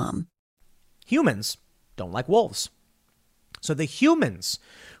cloudoptimizer.com. Humans don't like wolves. So the humans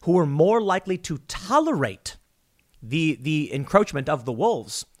who were more likely to tolerate the encroachment of the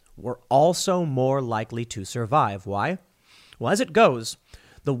wolves were also more likely to survive. Why? Well, as it goes,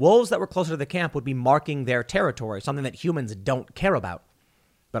 the wolves that were closer to the camp would be marking their territory, something that humans don't care about.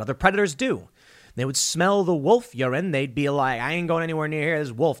 But other predators do. They would smell the wolf urine. They'd be like, I ain't going anywhere near here. This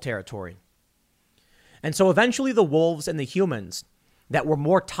is wolf territory. And so eventually the wolves and the humans that were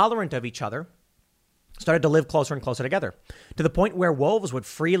more tolerant of each other started to live closer and closer together, to the point where wolves would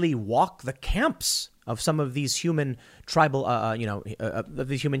freely walk the camps of some of these human tribal, of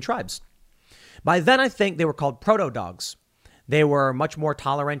these human tribes. By then, I think they were called proto-dogs. They were much more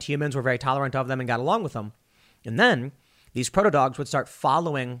tolerant. Humans were very tolerant of them and got along with them. And then these proto-dogs would start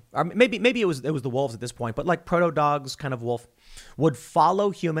following, or maybe it was the wolves at this point, but like proto-dogs, kind of wolf, would follow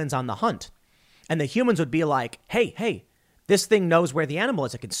humans on the hunt. And the humans would be like, hey, this thing knows where the animal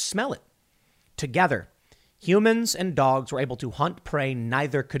is. It can smell it. Together, humans and dogs were able to hunt prey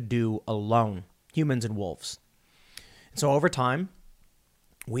neither could do alone, humans and wolves. So over time,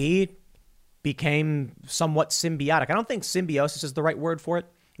 we became somewhat symbiotic. I don't think symbiosis is the right word for it.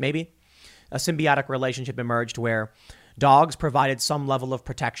 Maybe a symbiotic relationship emerged where dogs provided some level of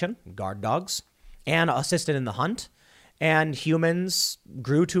protection, guard dogs, and assisted in the hunt. And humans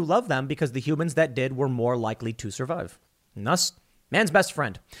grew to love them because the humans that did were more likely to survive. And thus, man's best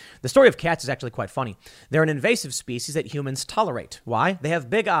friend. The story of cats is actually quite funny. They're an invasive species that humans tolerate. Why? They have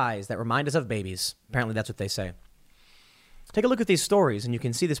big eyes that remind us of babies. Apparently, that's what they say. Take a look at these stories, and you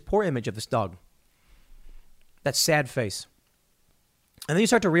can see this poor image of this dog. That sad face. And then you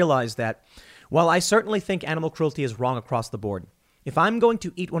start to realize that, while I certainly think animal cruelty is wrong across the board, if I'm going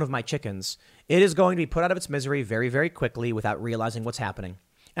to eat one of my chickens, it is going to be put out of its misery very, very quickly without realizing what's happening.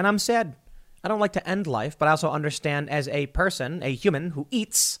 And I'm sad. I don't like to end life, but I also understand as a person, a human who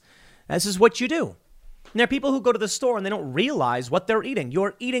eats, this is what you do. And there are people who go to the store and they don't realize what they're eating.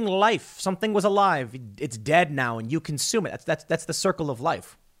 You're eating life. Something was alive. It's dead now, and you consume it. That's the circle of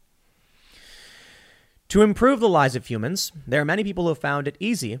life. To improve the lives of humans, there are many people who have found it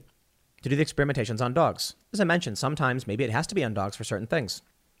easy to do the experimentations on dogs. As I mentioned, sometimes maybe it has to be on dogs for certain things.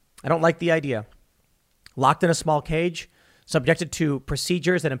 I don't like the idea. Locked in a small cage, subjected to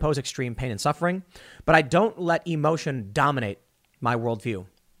procedures that impose extreme pain and suffering, but I don't let emotion dominate my worldview.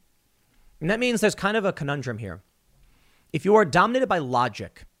 And that means there's kind of a conundrum here. If you are dominated by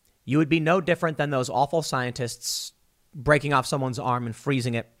logic, you would be no different than those awful scientists breaking off someone's arm and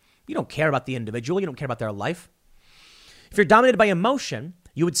freezing it. You don't care about the individual. You don't care about their life. If you're dominated by emotion,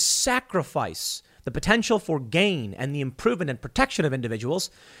 you would sacrifice the potential for gain and the improvement and protection of individuals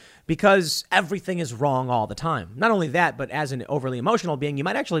because everything is wrong all the time. Not only that, but as an overly emotional being, you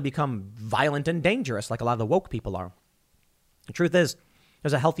might actually become violent and dangerous like a lot of the woke people are. The truth is,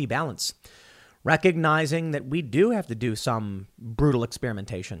 there's a healthy balance, recognizing that we do have to do some brutal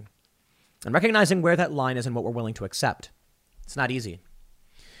experimentation. and recognizing where that line is and what we're willing to accept. It's not easy.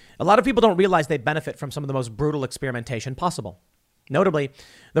 A lot of people don't realize they benefit from some of the most brutal experimentation possible. Notably,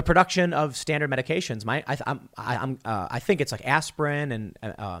 the production of standard medications. I think it's like aspirin and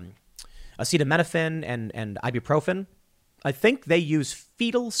acetaminophen and ibuprofen. I think they use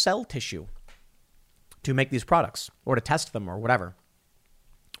fetal cell tissue to make these products or to test them or whatever.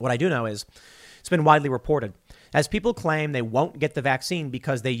 What I do know is it's been widely reported as people claim they won't get the vaccine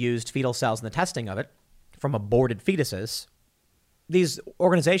because they used fetal cells in the testing of it from aborted fetuses. These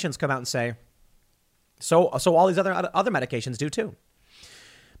organizations come out and say, so all these other medications do too.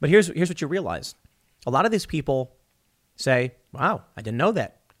 But here's what you realize. A lot of these people say, wow, I didn't know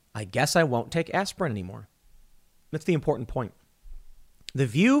that. I guess I won't take aspirin anymore. That's the important point. The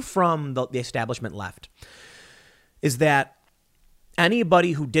view from the establishment left is that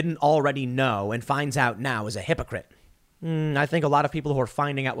anybody who didn't already know and finds out now is a hypocrite. I think a lot of people who are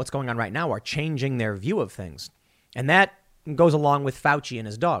finding out what's going on right now are changing their view of things. And that goes along with Fauci and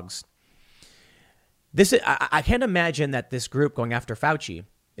his dogs. I can't imagine that this group going after Fauci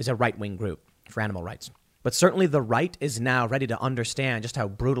is a right-wing group for animal rights. But certainly the right is now ready to understand just how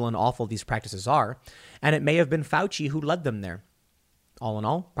brutal and awful these practices are. And it may have been Fauci who led them there. All in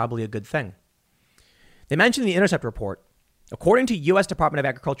all, probably a good thing. They mentioned the Intercept report. According to U.S. Department of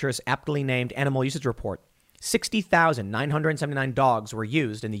Agriculture's aptly named Animal Usage Report, 60,979 dogs were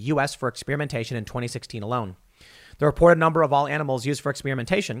used in the U.S. for experimentation in 2016 alone. The reported number of all animals used for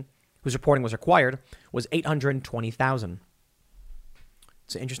experimentation, whose reporting was required, was 820,000.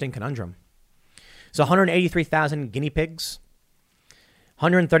 It's an interesting conundrum. So 183,000 guinea pigs,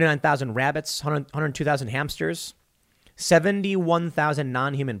 139,000 rabbits, 102,000 hamsters, 71,000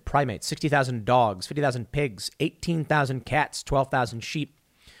 non-human primates, 60,000 dogs, 50,000 pigs, 18,000 cats, 12,000 sheep,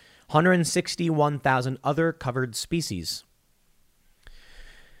 161,000 other covered species.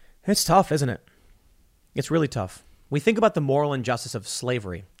 It's tough, isn't it? It's really tough. We think about the moral injustice of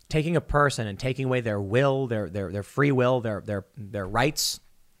slavery, taking a person and taking away their will, their free will, their rights.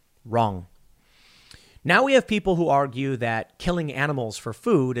 Wrong. Now we have people who argue that killing animals for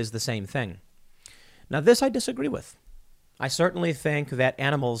food is the same thing. Now this I disagree with. I certainly think that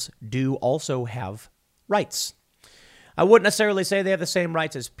animals do also have rights. I wouldn't necessarily say they have the same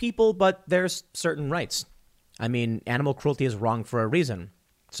rights as people, but there's certain rights. I mean, animal cruelty is wrong for a reason.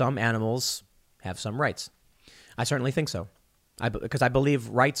 Some animals have some rights. I certainly think so. Because I believe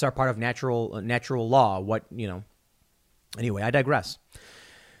rights are part of natural law. Anyway, I digress.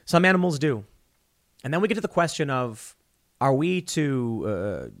 Some animals do. And then we get to the question of, are we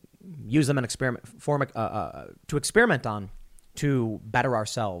to use them in to experiment on to better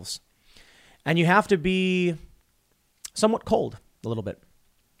ourselves? And you have to be somewhat cold a little bit.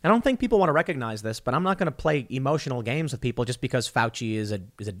 I don't think people want to recognize this, but I'm not going to play emotional games with people just because Fauci is a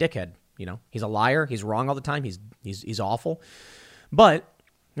dickhead. You know, he's a liar. He's wrong all the time. He's awful. But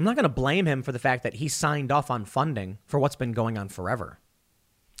I'm not going to blame him for the fact that he signed off on funding for what's been going on forever.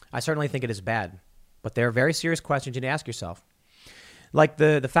 I certainly think it is bad, but there are very serious questions you need to ask yourself. Like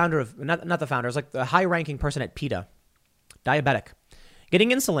the founder of, not the founder, it's like the high-ranking person at PETA, diabetic,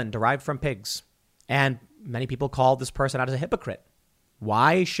 getting insulin derived from pigs. And many people call this person out as a hypocrite.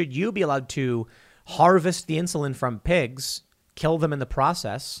 Why should you be allowed to harvest the insulin from pigs, kill them in the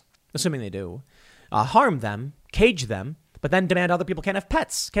process, assuming they do, harm them, cage them, but then demand other people can't have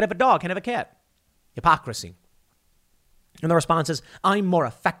pets, can't have a dog, can't have a cat? Hypocrisy. And the response is, I'm more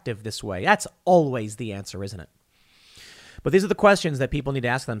effective this way. That's always the answer, isn't it? But these are the questions that people need to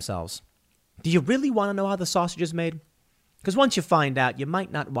ask themselves. Do you really want to know how the sausage is made? Because once you find out, you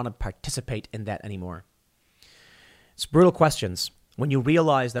might not want to participate in that anymore. It's brutal questions when you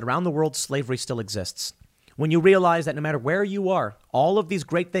realize that around the world, slavery still exists. When you realize that no matter where you are, all of these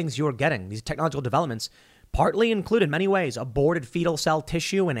great things you're getting, these technological developments, partly include in many ways aborted fetal cell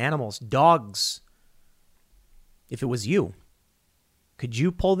tissue in animals, dogs. If it was you, could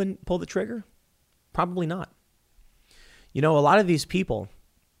you pull the trigger? Probably not. You know, a lot of these people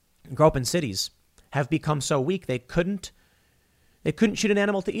who grow up in cities have become so weak they couldn't shoot an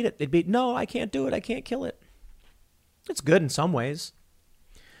animal to eat it. They'd be, no, I can't do it. I can't kill it. It's good in some ways.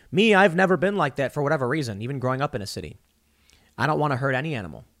 Me, I've never been like that for whatever reason, even growing up in a city. I don't want to hurt any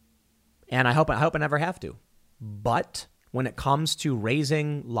animal. And I hope I never have to. But when it comes to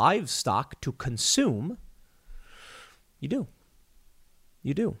raising livestock to consume, you do.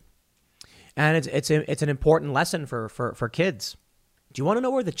 You do. And it's an important lesson for kids. Do you want to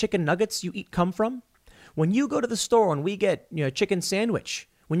know where the chicken nuggets you eat come from? When you go to the store and we get a chicken sandwich,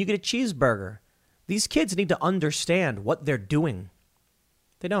 when you get a cheeseburger, these kids need to understand what they're doing.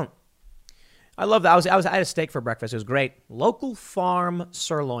 They don't. I love that. I had a steak for breakfast. It was great. Local farm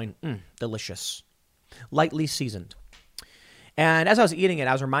sirloin. Delicious. Lightly seasoned. And as I was eating it,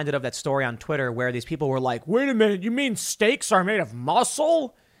 I was reminded of that story on Twitter where these people were like, wait a minute, you mean steaks are made of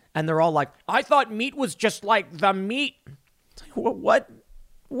muscle? And they're all like, I thought meat was just like the meat. What?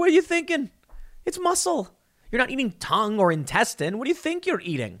 What are you thinking? It's muscle. You're not eating tongue or intestine. What do you think you're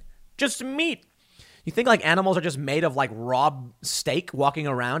eating? Just meat. You think like animals are just made of like raw steak walking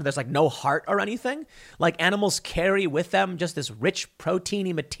around? There's like no heart or anything? Like animals carry with them just this rich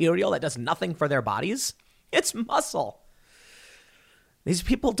proteiny material that does nothing for their bodies? It's muscle. These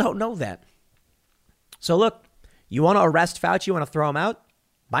people don't know that. So look, you want to arrest Fauci, you want to throw him out?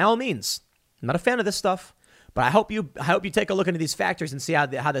 By all means. I'm not a fan of this stuff, but I hope you take a look into these factors and see how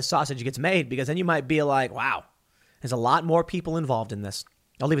the sausage gets made, because then you might be like, wow, there's a lot more people involved in this.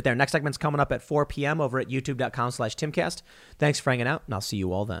 I'll leave it there. Next segment's coming up at 4 p.m. over at youtube.com/Timcast. Thanks for hanging out, and I'll see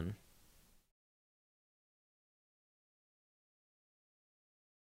you all then.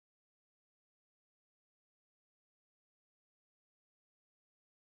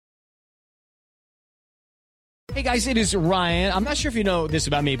 Hey guys, it is Ryan. I'm not sure if you know this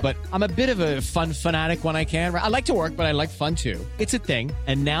about me, but I'm a bit of a fun fanatic when I can. I like to work, but I like fun too. It's a thing.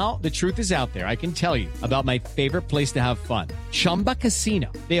 And now the truth is out there. I can tell you about my favorite place to have fun. Chumba Casino.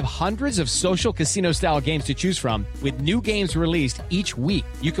 They have hundreds of social casino style games to choose from with new games released each week.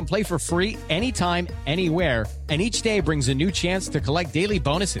 You can play for free anytime, anywhere. And each day brings a new chance to collect daily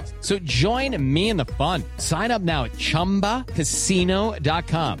bonuses. So join me in the fun. Sign up now at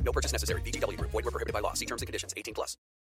ChumbaCasino.com. No purchase necessary. VGW Group. Void where prohibited by law. See terms and conditions. 18+.